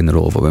basically playing the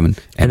role of a woman.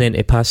 And then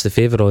to pass the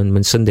favour on,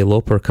 when Cyndi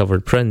Lauper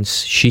covered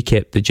Prince, she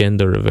kept the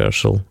gender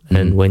reversal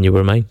in When You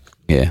Were Mine.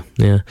 Yeah.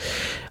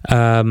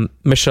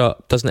 Mishra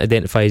doesn't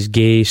identify as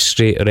gay,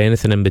 straight or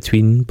anything in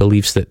between,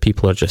 believes that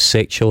people are just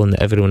sexual and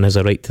that everyone has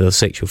a right to their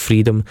sexual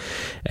freedom.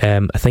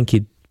 I think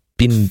he'd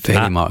been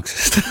very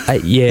Marxist.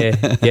 yeah.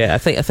 I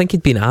think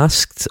he'd been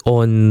asked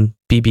on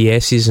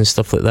BBS's and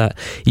stuff like that.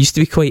 He used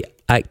to be quite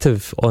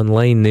active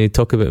online. They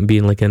talk about him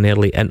being like an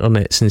early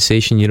internet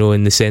sensation, you know,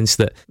 in the sense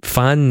that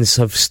fans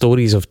have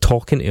stories of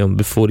talking to him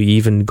before he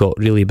even got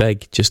really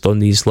big, just on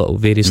these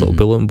various little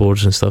bulletin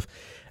boards and stuff.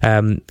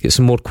 Get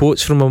some more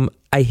quotes from him.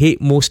 I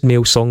hate most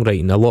male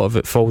songwriting. A lot of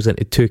it falls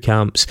into two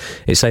camps.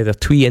 It's either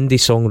twee indie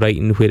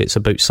songwriting where it's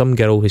about some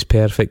girl who's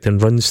perfect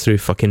and runs through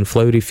fucking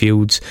flowery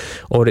fields,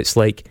 or it's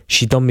like,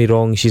 she done me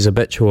wrong, she's a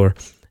bitch whore.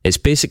 It's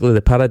basically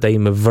the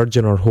paradigm of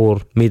virgin or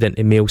whore made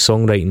into male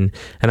songwriting.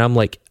 And I'm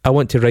like, I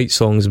want to write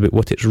songs about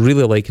what it's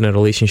really like in a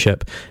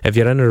relationship. If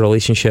you're in a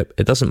relationship,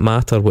 it doesn't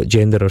matter what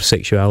gender or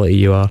sexuality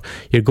you are.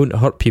 You're going to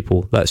hurt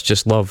people. That's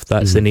just love.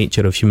 That's the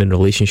nature of human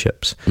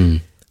relationships.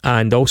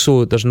 And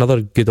also, there's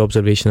another good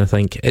observation, I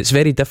think. It's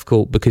very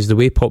difficult because the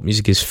way pop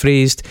music is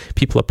phrased,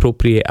 people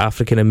appropriate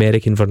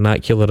African-American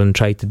vernacular and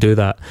try to do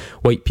that.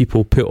 White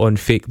people put on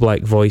fake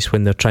black voice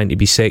when they're trying to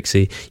be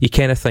sexy. You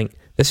kind of think,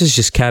 this is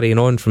just carrying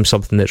on from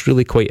something that's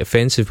really quite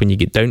offensive when you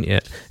get down to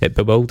it. It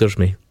bewilders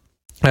me.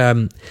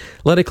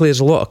 Lyrically, there's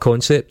a lot of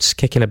concepts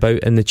kicking about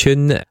in the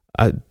tune,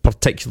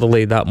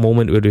 particularly that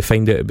moment where we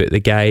find out about the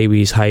guy with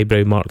his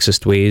highbrow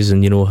Marxist ways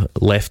and, you know,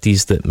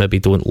 lefties that maybe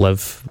don't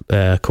live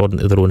according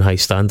to their own high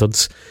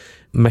standards.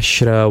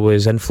 Mishra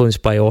was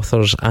influenced by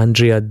authors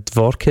Andrea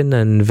Dworkin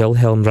and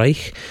Wilhelm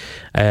Reich.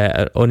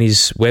 On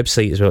his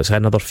website as well, it's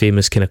another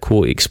famous kind of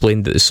quote. He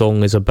explained that the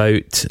song is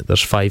about,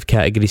 there's 5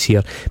 categories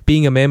here: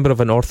 being a member of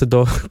an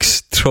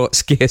orthodox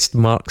Trotskyist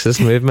Marxist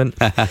movement.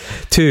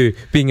 2,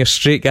 being a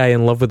straight guy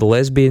in love with a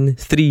lesbian.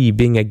 3,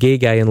 being a gay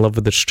guy in love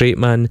with a straight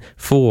man.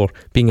 4,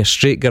 being a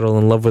straight girl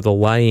in love with a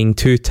lying,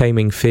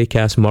 2-timing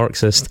fake-ass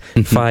Marxist.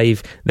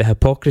 5, the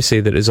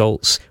hypocrisy that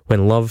results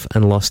when love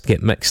and lust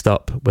get mixed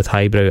up with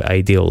highbrow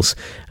ideals.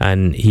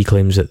 And he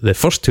claims that the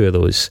first 2 of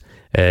those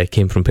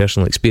came from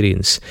personal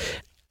experience.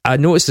 I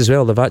noticed as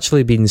well, there have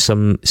actually been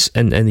some,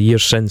 in the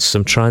years since,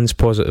 some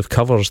trans-positive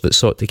covers that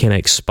sought to kind of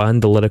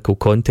expand the lyrical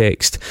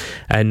context,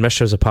 and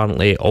Mishra's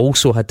apparently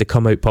also had to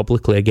come out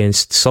publicly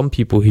against some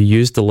people who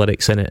used the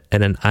lyrics in it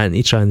in an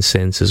anti-trans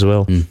sense as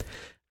well.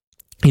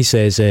 He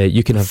says,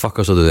 you can have...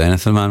 Fuckers will do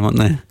anything, man, won't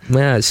they?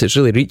 Yeah, it's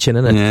really reaching,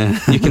 isn't it?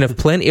 Yeah. You can have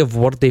plenty of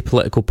wordy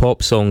political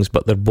pop songs,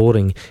 but they're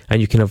boring.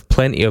 And you can have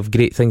plenty of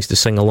great things to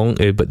sing along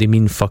to, but they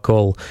mean fuck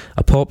all.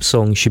 A pop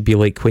song should be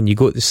like when you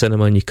go to the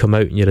cinema and you come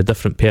out and you're a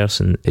different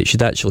person. It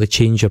should actually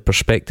change your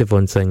perspective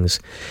on things.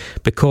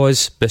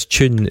 Because this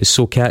tune is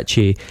so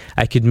catchy,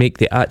 I could make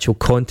the actual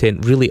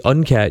content really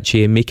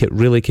uncatchy and make it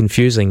really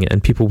confusing,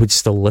 and people would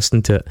still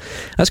listen to it.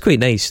 That's quite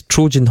nice.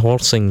 Trojan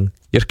horsing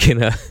your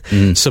kind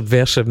of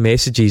subversive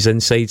messages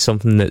inside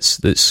something that's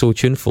so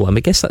tuneful. I mean, I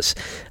guess that's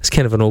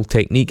kind of an old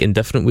technique in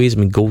different ways. I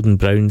mean, Golden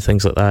Brown,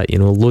 things like that, you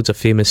know, loads of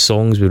famous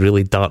songs with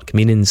really dark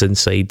meanings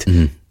inside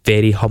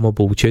very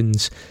hummable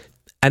tunes.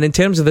 And in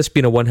terms of this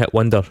being a one-hit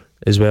wonder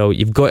as well,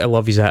 you've got to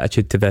love his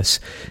attitude to this.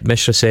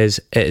 Mishra says,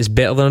 it is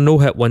better than a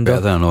no-hit wonder.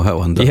 Better than a no-hit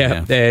wonder,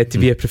 yeah. To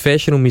be a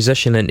professional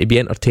musician and to be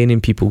entertaining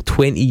people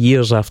 20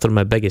 years after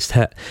my biggest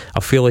hit,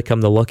 I feel like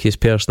I'm the luckiest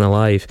person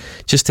alive.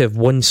 Just to have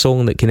one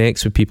song that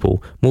connects with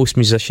people. Most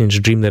musicians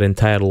dream their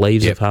entire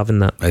lives of having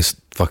that. It's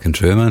fucking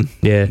true, man.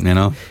 Yeah. You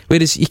know?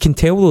 Whereas you can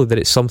tell, though, that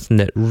it's something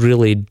that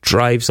really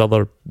drives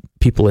other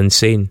people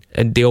insane,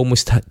 and they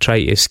almost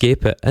try to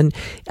escape it, and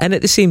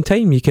at the same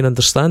time you can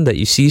understand that.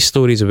 You see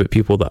stories about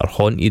people that are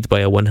haunted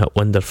by a one-hit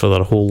wonder for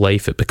their whole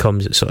life. It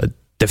sort of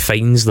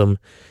defines them.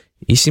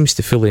 He seems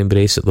to fully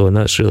embrace it though, and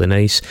that's really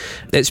nice.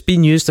 It's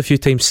been used a few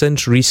times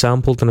since,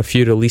 resampled in a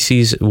few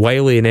releases.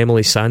 Wiley and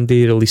Emily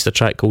Sandé released a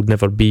track called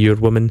Never Be Your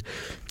Woman.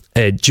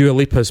 Dua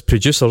Lipa's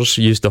producers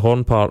used the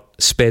horn part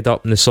sped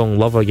up in the song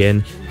Love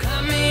Again.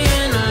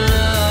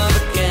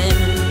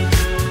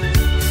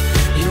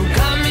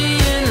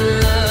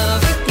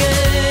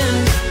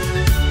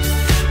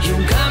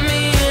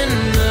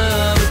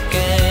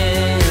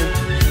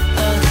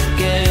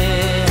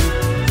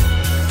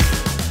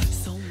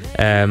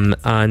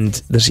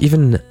 And there's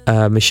even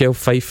a Michelle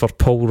Pfeiffer,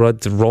 Paul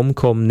Rudd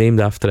rom-com named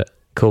after it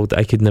called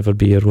I Could Never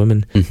Be Your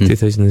Woman,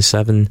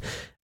 2007.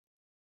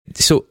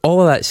 So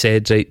all of that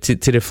said, right,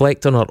 to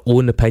reflect on our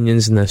own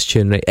opinions in this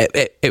tune, right,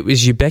 it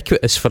was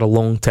ubiquitous for a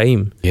long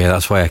time. Yeah,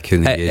 that's why I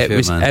couldn't engage it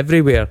was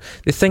everywhere.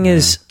 The thing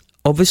is,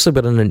 obviously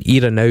we're in an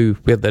era now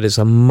where there is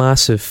a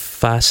massive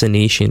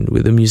fascination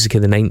with the music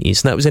of the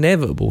 90s, and that was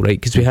inevitable, right,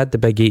 because we had the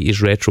big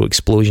 80s retro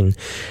explosion, and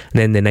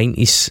then the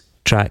 90s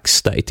tracks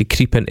started to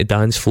creep into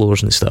dance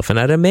floors and stuff. And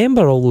I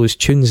remember all those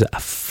tunes that I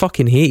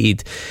fucking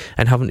hated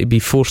and having to be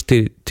forced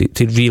to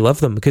relive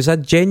them, because I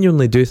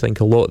genuinely do think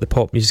a lot of the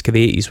pop music of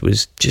the 80s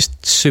was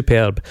just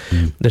superb.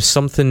 There's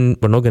something,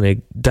 we're not going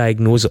to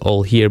diagnose it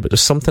all here, but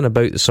there's something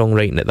about the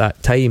songwriting at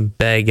that time,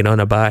 big and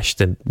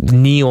unabashed and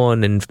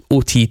neon and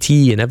OTT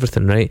and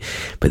everything, right?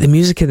 But the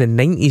music in the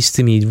 90s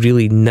to me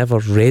really never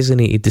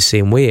resonated the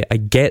same way. I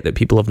get that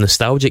people have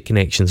nostalgic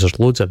connections. There's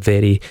loads of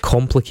very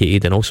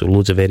complicated and also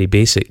loads of very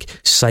basic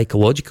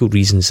psychological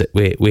reasons that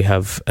we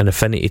have an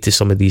affinity to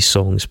some of these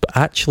songs, but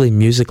actually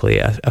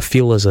musically I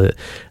feel as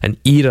an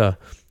era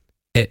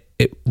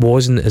it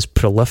wasn't as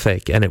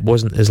prolific and it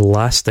wasn't as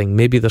lasting.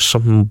 Maybe there's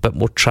something a bit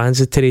more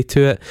transitory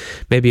to it,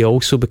 maybe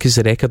also because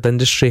the record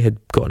industry had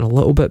gotten a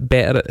little bit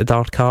better at the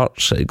dark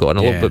arts, it had gotten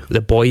a little bit, the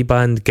boy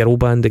band, girl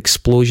band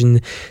explosion,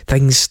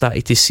 things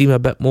started to seem a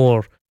bit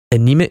more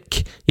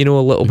anemic, you know,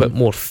 a little bit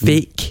more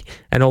fake,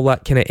 and all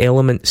that kind of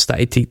element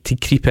started to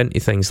creep into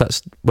things.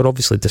 We're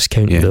obviously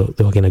discounting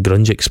the kind of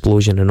grunge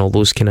explosion and all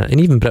those kind of,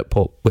 and even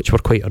Britpop, which were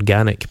quite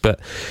organic. But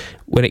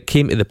when it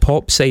came to the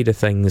pop side of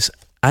things,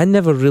 I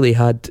never really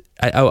had,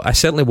 I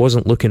certainly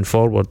wasn't looking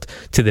forward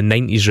to the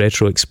 90s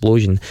retro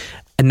explosion.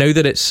 And now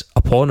that it's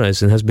upon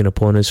us and has been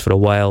upon us for a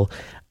while,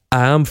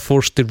 I am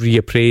forced to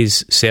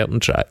reappraise certain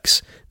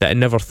tracks that I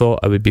never thought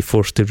I would be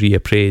forced to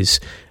reappraise.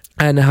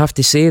 And I have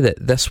to say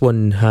that this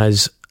one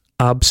has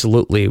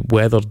absolutely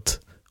weathered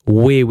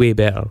way, way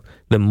better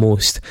than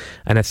most.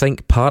 And I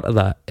think part of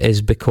that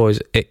is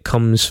because it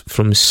comes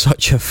from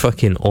such a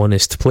fucking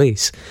honest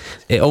place.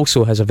 It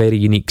also has a very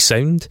unique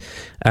sound,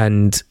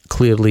 and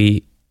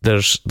clearly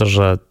there's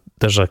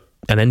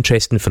an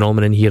interesting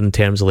phenomenon here in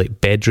terms of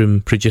like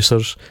bedroom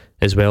producers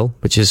as well,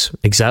 which is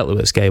exactly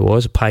what this guy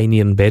was, a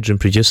pioneering bedroom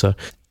producer.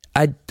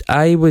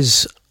 I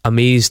was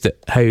amazed at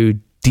how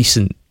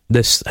decent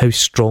how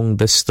strong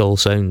this still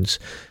sounds,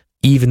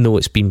 even though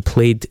it's been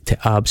played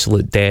to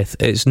absolute death.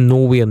 It's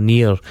nowhere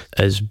near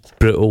as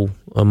brutal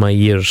on my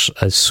ears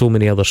as so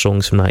many other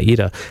songs from that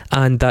era.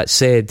 And that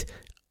said,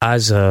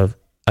 as a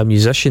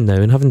musician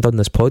now, and having done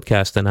this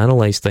podcast and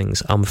analysed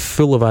things, I'm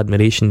full of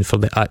admiration for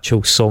the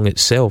actual song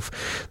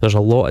itself. There's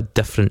a lot of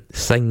different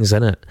things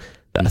in it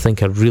that I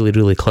think are really,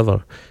 really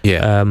clever.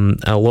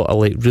 A lot of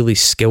like really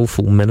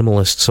skillful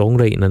minimalist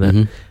songwriting in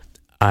it.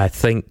 I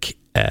think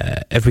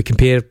if we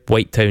compare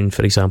White Town,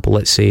 for example,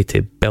 let's say,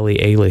 to Billie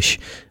Eilish,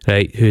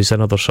 right, who's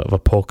another sort of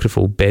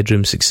apocryphal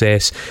bedroom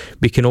success,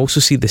 we can also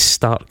see the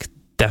stark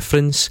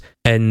difference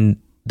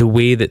in the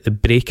way that the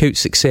breakout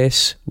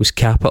success was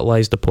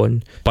capitalised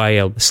upon by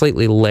a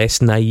slightly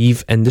less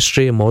naive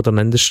industry, a modern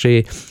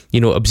industry. You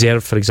know,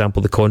 observe, for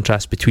example, the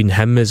contrast between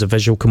him as a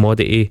visual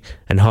commodity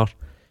and her.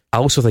 I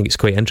also think it's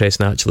quite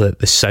interesting, actually, that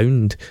the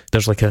sound,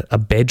 there's like a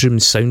bedroom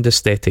sound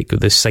aesthetic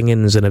with the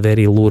singing's in a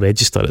very low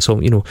register. It's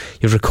all, you know,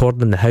 you're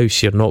recording in the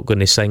house, you're not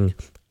going to sing,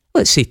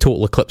 let's say,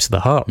 Total Eclipse of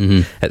the Heart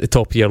at the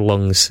top of your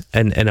lungs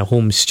in a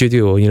home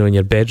studio, you know, in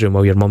your bedroom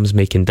while your mum's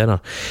making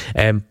dinner.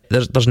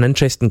 There's an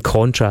interesting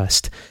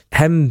contrast.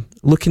 Him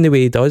looking the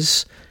way he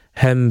does,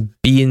 him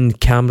being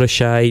camera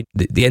shy,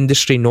 the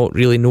industry not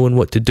really knowing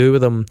what to do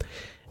with him,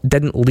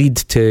 didn't lead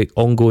to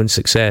ongoing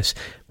success.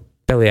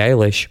 Billie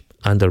Eilish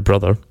and her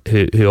brother,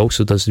 who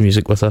also does the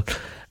music with her,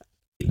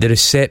 the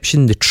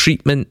reception, the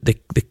treatment, the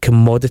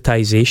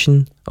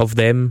commoditisation of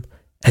them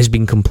has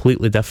been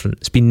completely different.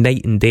 It's been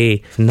night and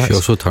day. And she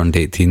also turned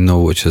 18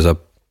 though, which is I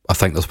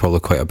think there's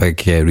probably quite a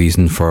big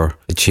reason for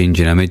the change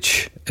in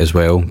image as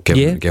well,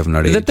 given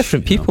her age. They're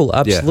different people,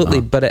 absolutely,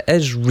 but it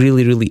is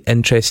really, really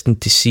interesting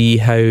to see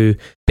how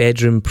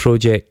bedroom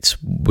projects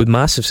with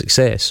massive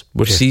success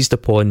were seized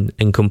upon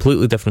in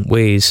completely different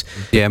ways.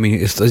 Yeah, I mean,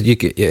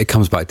 it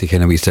comes back to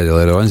kind of what you said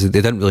earlier on, they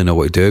didn't really know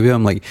what to do with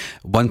them. Like,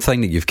 one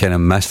thing that you've kind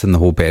of missed in the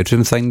whole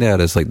bedroom thing there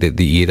is like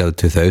the era of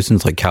the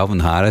 2000s, like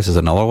Calvin Harris is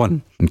another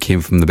one and came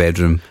from the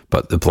bedroom,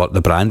 but the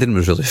branding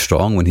was really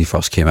strong when he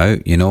first came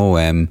out, you know.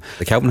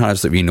 The Calvin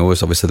Harris that we know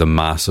is obviously the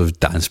massive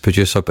dance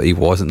producer, but he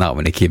wasn't that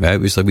when he came out. He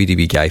was a wee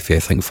guy for, I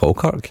think,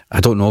 Falkirk.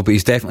 I don't know, but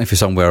he's definitely for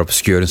somewhere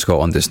obscure in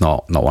Scotland. It's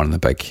not one of the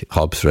big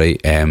hubs,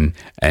 right? And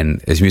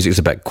his music's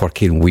a bit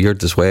quirky and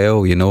weird as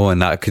well, you know,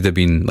 and that could have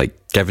been, like,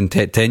 given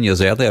 10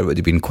 years earlier, it would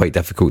have been quite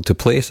difficult to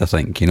place, I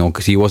think, you know,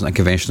 because he wasn't a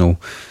conventional.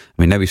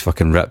 I mean, now he's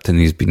fucking ripped and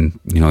he's been,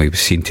 you know, he was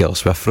seeing Taylor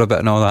Swift for a bit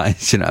and all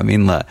that. You know what I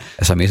mean? Like,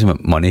 it's amazing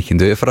what money can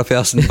do for a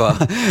person.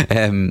 But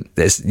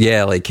it's,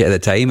 yeah, like at the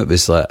time it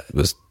was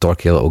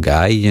dorky little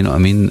guy, you know what I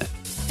mean?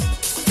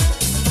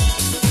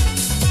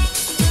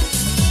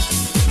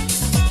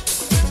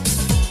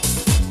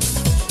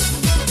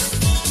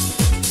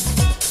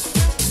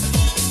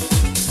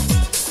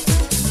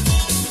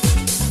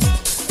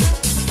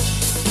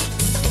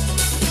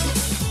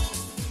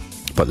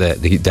 But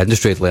the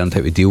industry had learned how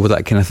to deal with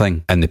that kind of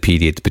thing in the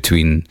period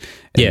between.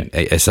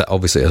 It's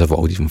obviously has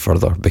evolved even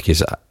further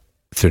because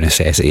through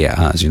necessity it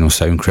has, you know,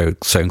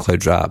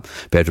 SoundCloud rap,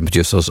 bedroom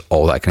producers,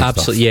 all that kind of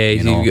stuff. Absolutely,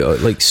 yeah. You've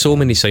got like so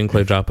many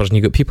SoundCloud rappers, and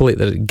you've got people like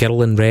the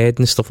Girl in Red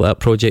and stuff like that,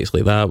 projects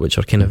like that, which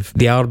are kind of,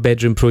 they are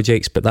bedroom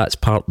projects, but that's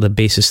part of the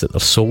basis that they're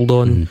sold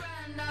on.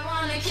 I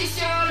wanna kiss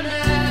your lips.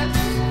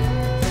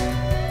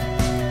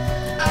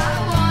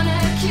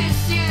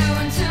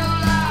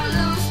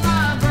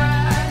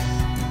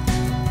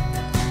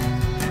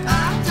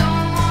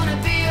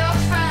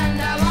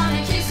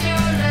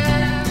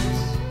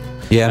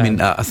 Yeah, I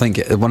mean, I think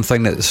one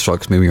thing that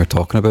strikes me when you're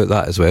talking about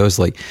that as well is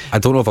like, I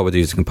don't know if I would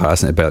use a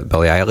comparison to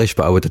Billie Eilish,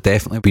 but I would have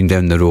definitely been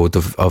down the road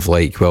of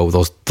like, well,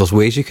 there's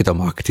ways you could have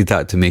marketed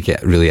that to make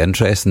it really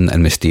interesting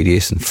and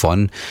mysterious and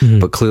fun,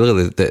 but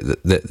clearly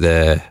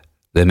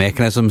the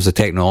mechanisms, the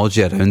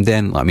technology around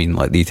then, I mean,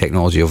 like the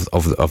technology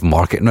of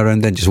marketing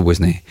around then just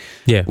wasn't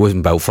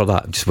built for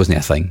that. It just wasn't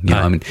a thing. You know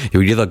what I mean? You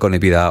were either going to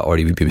be that or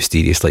you would be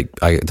mysterious, like,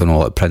 I don't know,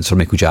 like Prince or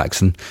Michael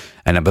Jackson.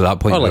 And by that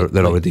point,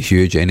 they're already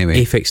huge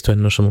anyway. Aphex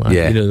Twin or something like that.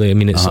 Yeah. You know, I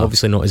mean, it's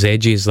obviously not as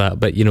edgy as that,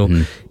 but, you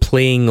know,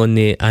 playing on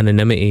the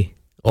anonymity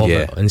of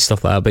it and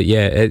stuff like that. But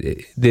yeah,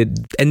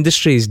 the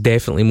industry is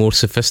definitely more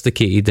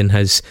sophisticated and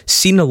has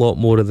seen a lot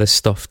more of this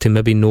stuff to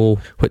maybe know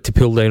what to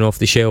pull down off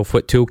the shelf,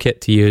 what toolkit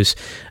to use.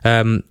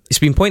 It's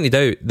been pointed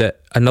out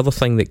that another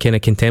thing that kind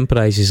of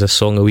contemporises a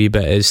song a wee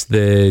bit is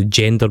the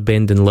gender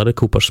bending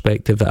lyrical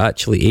perspective that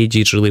actually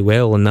ages really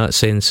well in that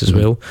sense as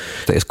well.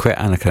 It's quite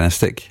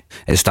anachronistic.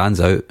 It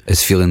stands out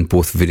as feeling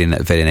both very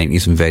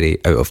 90s and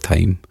very out of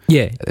time.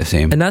 Yeah, at the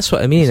same, and that's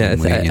what I mean.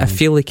 I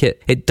feel like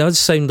it does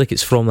sound like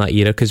it's from that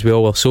era because we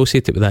all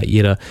associate it with that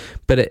era,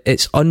 but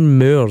it's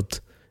unmoored.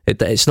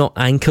 It's not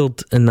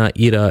anchored in that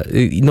era,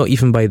 not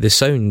even by the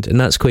sound, and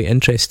that's quite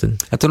interesting.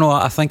 I don't know,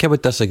 I think I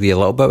would disagree a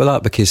little bit with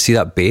that, because see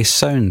that bass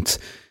sound,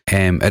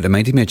 it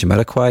reminded me of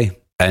Jamiroquai,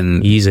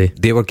 and Easy.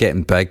 They were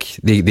getting big.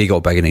 They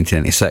got big in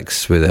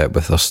 1996 with their,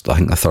 I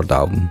think, the third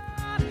album.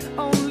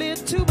 Only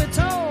to be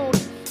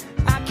told,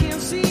 I can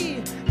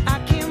see, I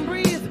can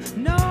breathe,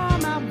 no,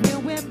 I'm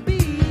not where we'll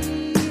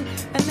be,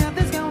 and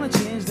nothing's gonna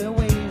change the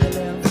way we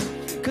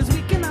live, cause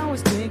we can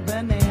always take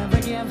but never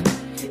give,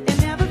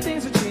 and now the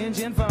things are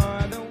changing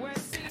for the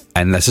worse.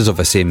 And this is of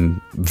the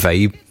same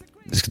vibe.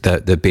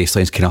 The bass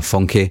line's kind of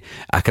funky.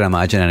 I can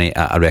imagine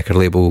a record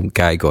label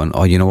guy going,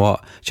 oh, you know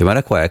what,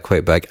 Jamiroquai are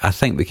quite big, I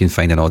think we can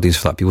find an audience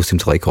for that, people seem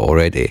to like it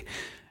already.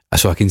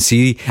 So I can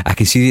see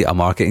a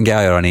marketing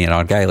guy or an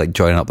A&R guy like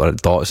joining up their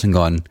dots and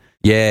going,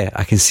 yeah,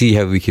 I can see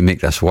how we can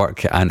make this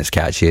work, and it's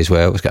catchy as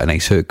well, it's got a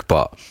nice hook,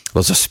 but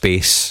there's a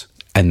space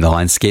in the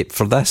landscape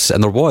for this,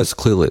 and there was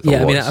clearly.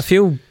 I mean, I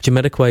feel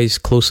Jamiroquai's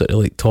closer to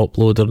like Top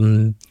Loader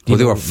and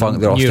they were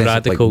funk. They were New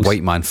ostensibly Radicals. like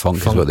white man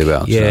funk is what they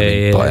were.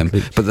 Yeah,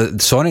 but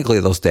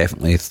sonically, there's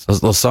definitely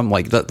there's some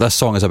like this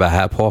song is a bit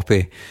hip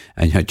hoppy,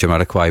 and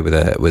Jamiroquai with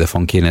a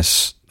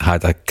funkiness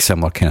had a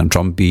similar kind of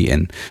drum beat,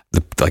 and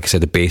like I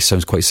said, the bass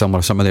sounds quite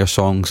similar to some of their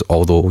songs,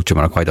 although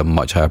Jamiroquai had a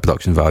much higher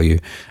production value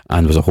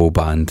and was a whole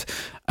band,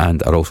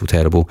 and are also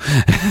terrible.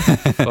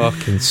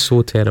 Fucking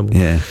so terrible.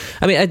 Yeah.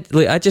 I mean,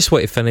 I just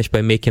want to finish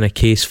by making a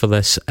case for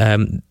this.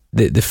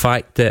 The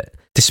fact that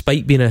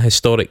despite being a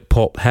historic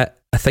pop hit,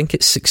 I think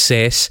its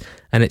success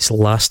and its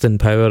lasting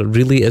power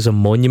really is a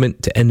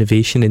monument to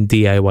innovation and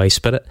DIY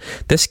spirit.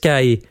 This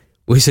guy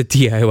was a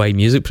DIY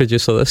music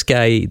producer. This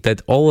guy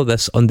did all of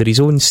this under his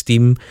own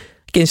steam,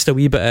 against a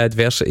wee bit of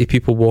adversity,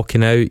 people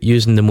walking out,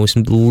 using the most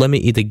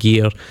limited of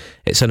gear.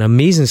 It's an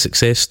amazing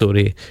success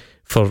story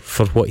for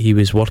what he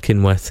was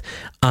working with,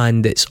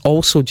 and it's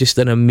also just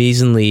an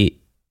amazingly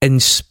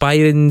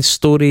inspiring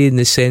story in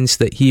the sense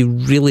that he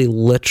really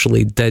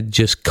literally did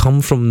just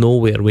come from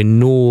nowhere with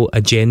no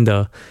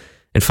agenda.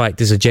 In fact,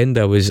 his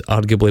agenda was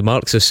arguably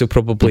Marxist, so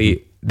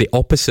probably the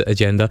opposite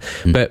agenda,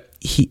 but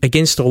he,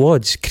 against all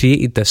odds,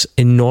 created this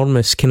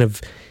enormous kind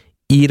of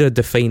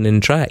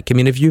era-defining track. I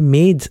mean, if you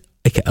made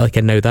like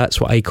a Now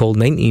That's What I Call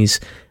 90s,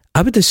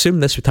 I would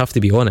assume this would have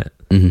to be on it.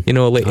 You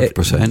know, like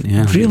 100%,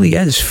 it really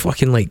is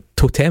fucking like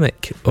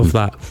totemic of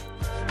that.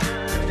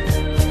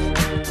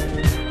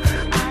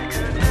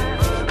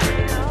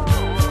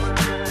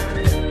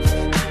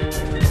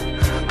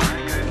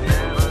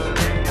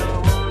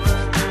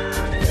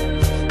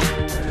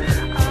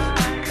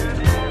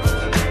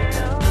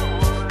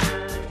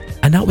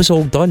 And that was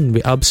all done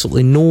with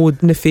absolutely no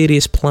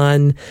nefarious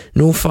plan,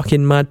 no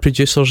fucking mad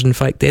producers. In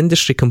fact, the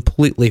industry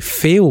completely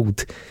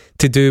failed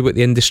to do what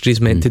the industry's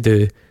meant to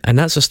do, and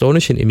that's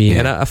astonishing to me.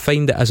 And I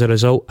find it as a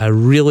result a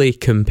really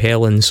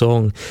compelling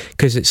song,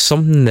 because it's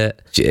something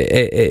that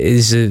it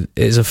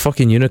is a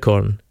fucking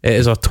unicorn. It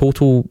is a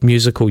total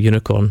musical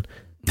unicorn.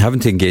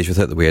 Having to engage with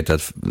it the way I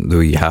did, the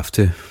way you have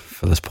to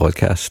for this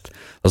podcast,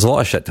 there's a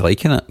lot of shit to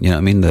like in it. You know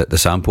what I mean? The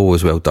sample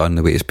was well done,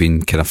 the way it's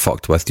been kind of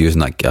fucked with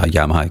using that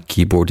Yamaha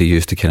keyboard he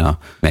used to kind of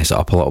mess it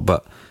up a little bit.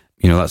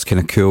 You know, that's kind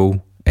of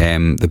cool.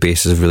 The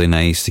bass is really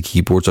nice, the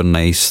keyboards are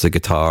nice, the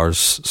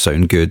guitars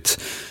sound good.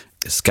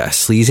 It's got a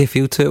sleazy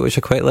feel to it, which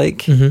I quite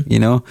like, you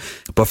know.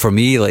 But for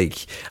me,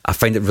 like, I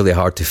find it really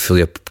hard to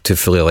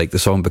fully like the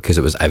song because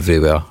it was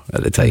everywhere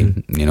at the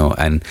time, you know.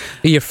 And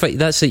you're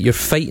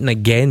fighting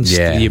against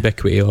the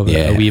ubiquity of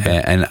it a wee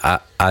bit. And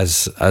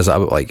as I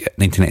would, like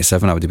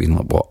 1997, I would have been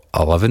like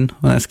 11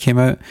 when this came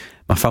out.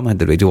 My family had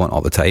the radio on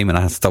all the time, and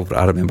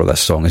I remember this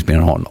song as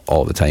being on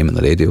all the time on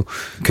the radio.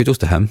 Kudos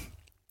to him.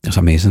 It's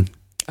amazing.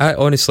 I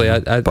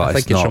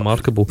think it's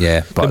remarkable.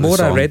 Yeah, but the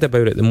more I read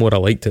about it, the more I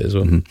liked it as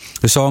well.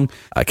 The song,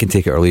 I can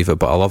take it or leave it,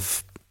 but I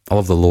love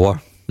the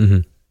lore.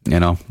 You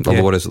know, the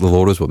Yeah.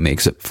 lore is what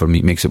makes it, for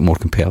me, makes it more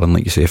compelling,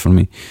 like you say, for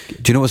me.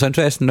 Do you know what's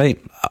interesting,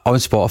 right? On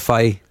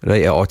Spotify,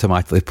 right, it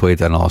automatically played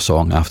another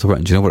song afterward.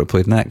 And do you know what it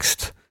played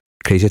next?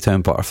 Crazy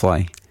Town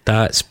Butterfly.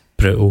 That's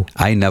brutal.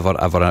 I never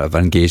ever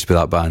engaged with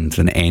that band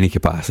in any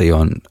capacity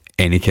on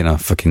any kind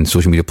of fucking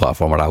social media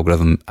platform or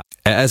algorithm.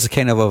 It is a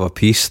kind of a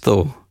piece,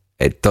 though.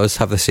 It does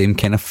have the same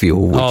kind of feel.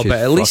 Which But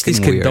at least he's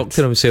fucking weird.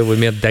 conducting himself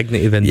with more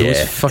dignity than those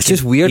It's fucking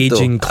just weird,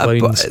 aging though.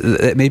 clowns.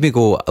 But it made me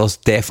go, there's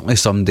definitely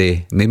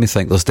somebody, made me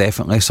think there's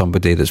definitely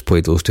somebody that's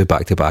played those two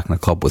back to back in a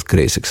club with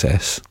great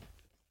success.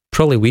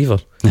 Probably Weaver.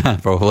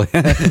 Probably.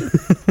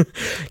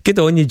 Good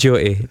on you,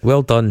 Jyoti.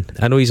 Well done.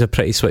 I know he's a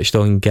pretty switched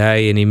on guy,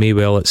 and he may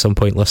well at some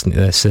point listen to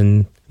this.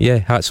 And yeah,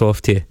 hats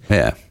off to you.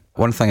 Yeah.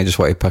 One thing I just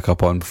want to pick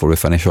up on before we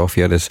finish off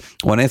here is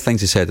one of the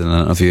things he said in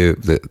an interview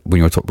that when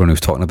he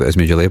was talking about his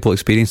major label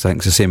experience. I think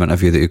it's the same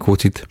interview that you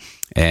quoted.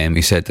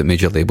 He said that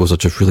major labels are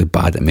just really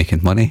bad at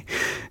making money.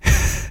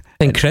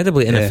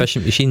 Incredibly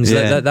inefficient machines.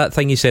 Yeah. That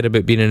thing you said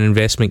about being an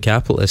investment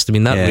capitalist, I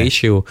mean, that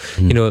ratio,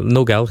 you know,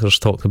 Noel Gallagher's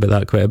talked about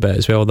that quite a bit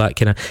as well. That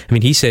kind of, I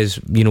mean, he says,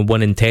 you know,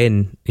 1 in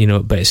 10, you know,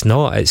 but it's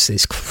not.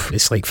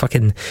 It's like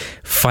fucking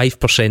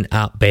 5%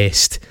 at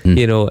best,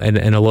 you know,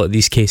 in a lot of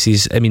these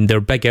cases. I mean, they're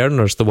big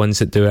earners, the ones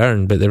that do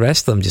earn, but the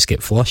rest of them just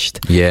get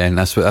flushed. Yeah, and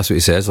that's what he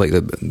says. Like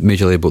the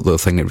major label, the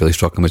thing that really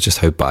struck him was just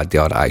how bad they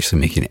are at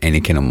actually making any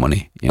kind of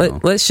money. You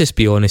know? Let's just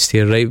be honest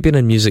here, right? We've been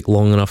in music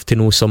long enough to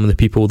know some of the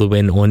people that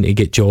went on to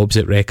get jobs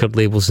at record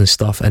labels and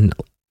stuff, and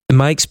in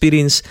my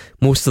experience,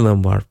 most of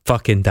them were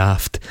fucking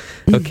daft.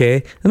 Okay,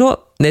 they're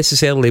not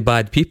necessarily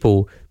bad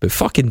people, but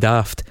fucking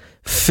daft.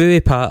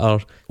 Fooey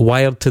patter,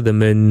 wired to the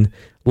moon,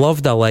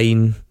 loved a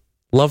line,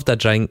 loved a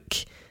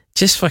drink.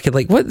 Just fucking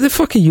like, what the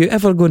fuck are you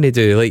ever going to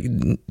do? Like,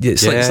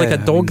 it's like a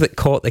dog that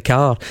caught the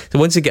car. So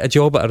once they get a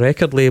job at a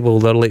record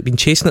label, they're like been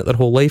chasing it their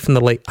whole life, and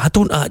they're like, I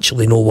don't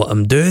actually know what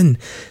I'm doing.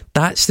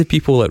 That's the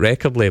people at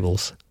record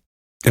labels.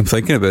 I'm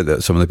thinking about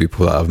that, some of the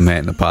people that I've met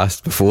in the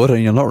past before,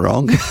 and you're not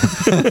wrong.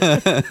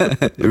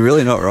 You're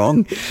really not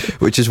wrong,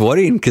 which is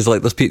worrying, because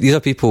like these are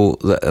people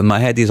that, in my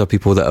head, these are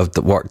people that have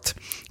worked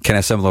kind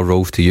of similar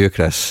roles to you,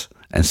 Chris,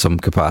 in some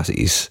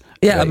capacities.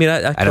 Yeah, right? I mean,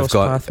 I cross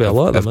path with a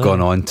lot of them. I've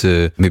gone on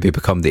to maybe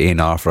become the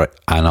A&R for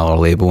another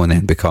label, and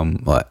then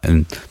become like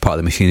in part of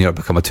the machinery, or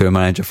become a tour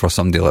manager for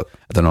somebody like,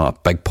 I don't know, a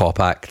big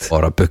pop act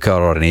or a booker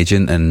or an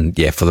agent. And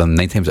yeah, for them,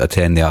 9 times out of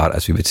 10 they are,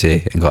 as we would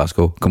say in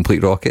Glasgow,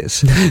 complete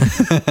rockets.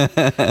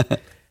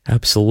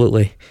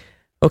 Absolutely.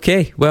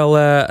 Okay, well,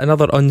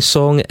 another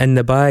unsong in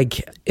the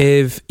bag.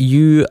 If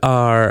you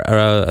are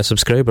a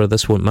subscriber,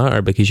 this won't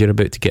matter because you're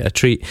about to get a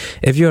treat.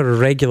 If you're a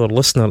regular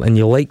listener and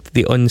you liked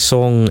the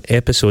unsong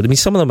episode, I mean,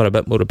 some of them are a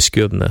bit more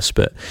obscure than this,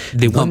 but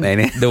the one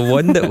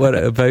that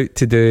we're about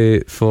to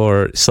do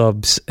for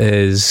subs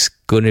is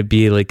going to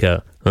be like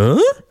a, huh?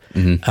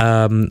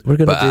 Mm-hmm. We're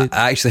going to do. It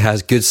actually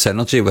has good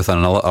synergy with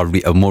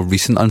a more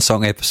recent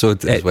unsong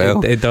episode as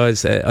well. It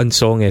does,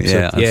 unsong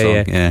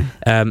episode. Yeah.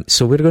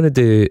 So we're going to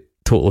do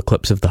Total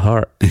Eclipse of the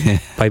Heart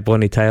by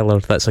Bonnie Tyler.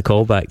 That's a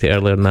callback to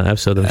earlier in that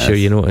episode, I'm sure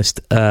you noticed.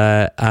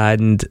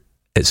 And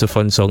it's a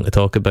fun song to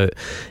talk about.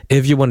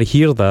 If you want to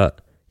hear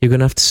that, you're going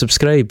to have to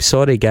subscribe.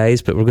 Sorry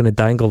guys, but we're going to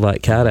dangle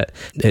that carrot.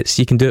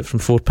 You can do it from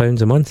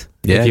 £4 a month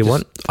if you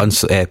want.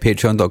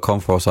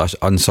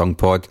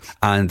 Patreon.com/unsungpod.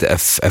 And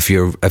if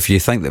you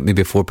think that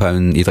maybe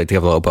 £4 you'd like to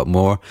give a little bit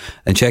more,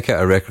 and check out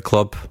our record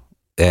club.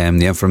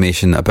 The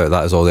information about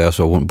that is all there,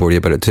 so I won't bore you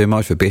about it too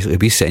much, but basically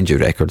we send you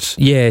records.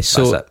 Yeah,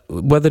 so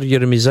whether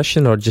you're a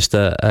musician or just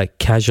a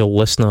casual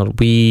listener,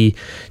 we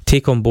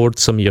take on board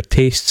some of your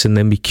tastes and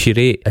then we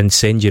curate and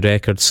send you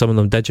records, some of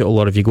them digital,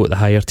 or if you go to the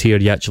higher tier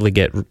you actually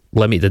get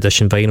limited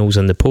edition vinyls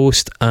in the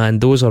post, and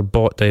those are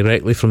bought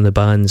directly from the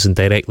bands and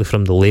directly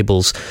from the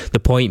labels. The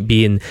point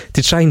being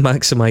to try and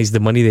maximise the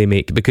money they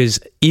make, because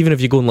even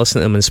if you go and listen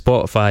to them on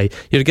Spotify,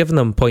 you're giving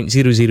them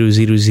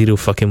 0.0000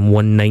 fucking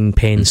 19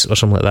 pence or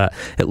something like that.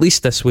 At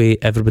least this way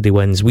everybody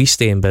wins. We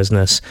stay in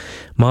business.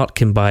 Mark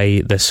can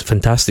buy this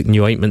fantastic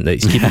new ointment that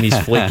he's keeping his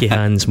flaky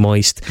hands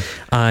moist,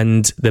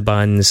 and the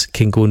bands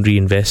can go and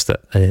reinvest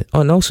it.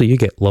 And also you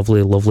get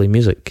lovely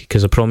music,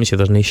 because I promise you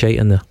there's no shite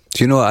in there.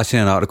 Do you know, I seen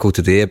an article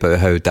today about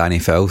how Danny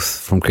Filth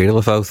from Cradle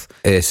of Filth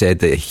said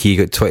that he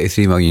got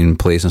 23 million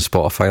plays on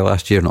Spotify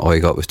last year and all he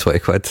got was 20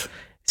 quid.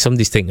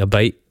 Somebody's taking a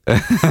bite.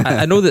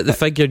 I know that the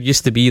figure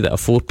used to be that a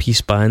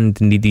 4-piece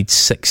band needed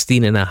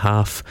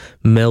 16.5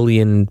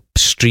 million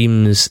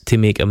streams to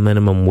make a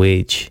minimum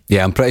wage.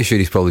 Yeah, I'm pretty sure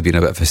he's probably been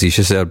a bit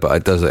facetious there, but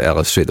it does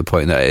illustrate the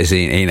point that it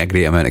ain't a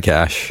great amount of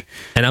cash.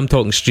 And I'm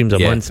talking streams a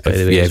month, by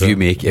the way. Yeah,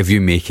 if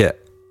you make it,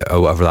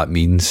 or whatever that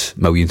means,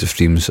 millions of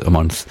streams a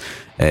month,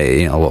 it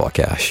ain't a lot of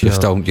cash.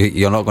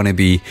 You're not going to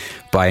be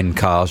buying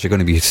cars. You're going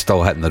to be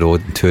still hitting the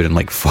road and touring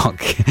like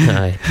fuck.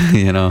 Aye.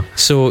 You know.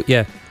 So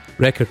yeah,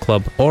 record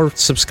club, or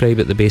subscribe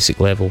at the basic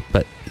level,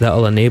 but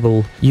that'll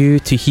enable you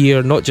to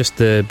hear not just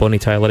the Bonnie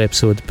Tyler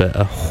episode, but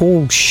a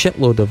whole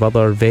shitload of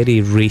other very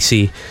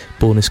racy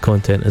bonus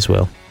content as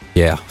well.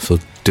 Yeah, so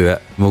do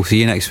it. We'll see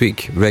you next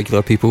week,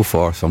 regular people,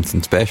 for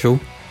something special.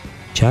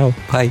 Ciao.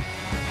 Bye.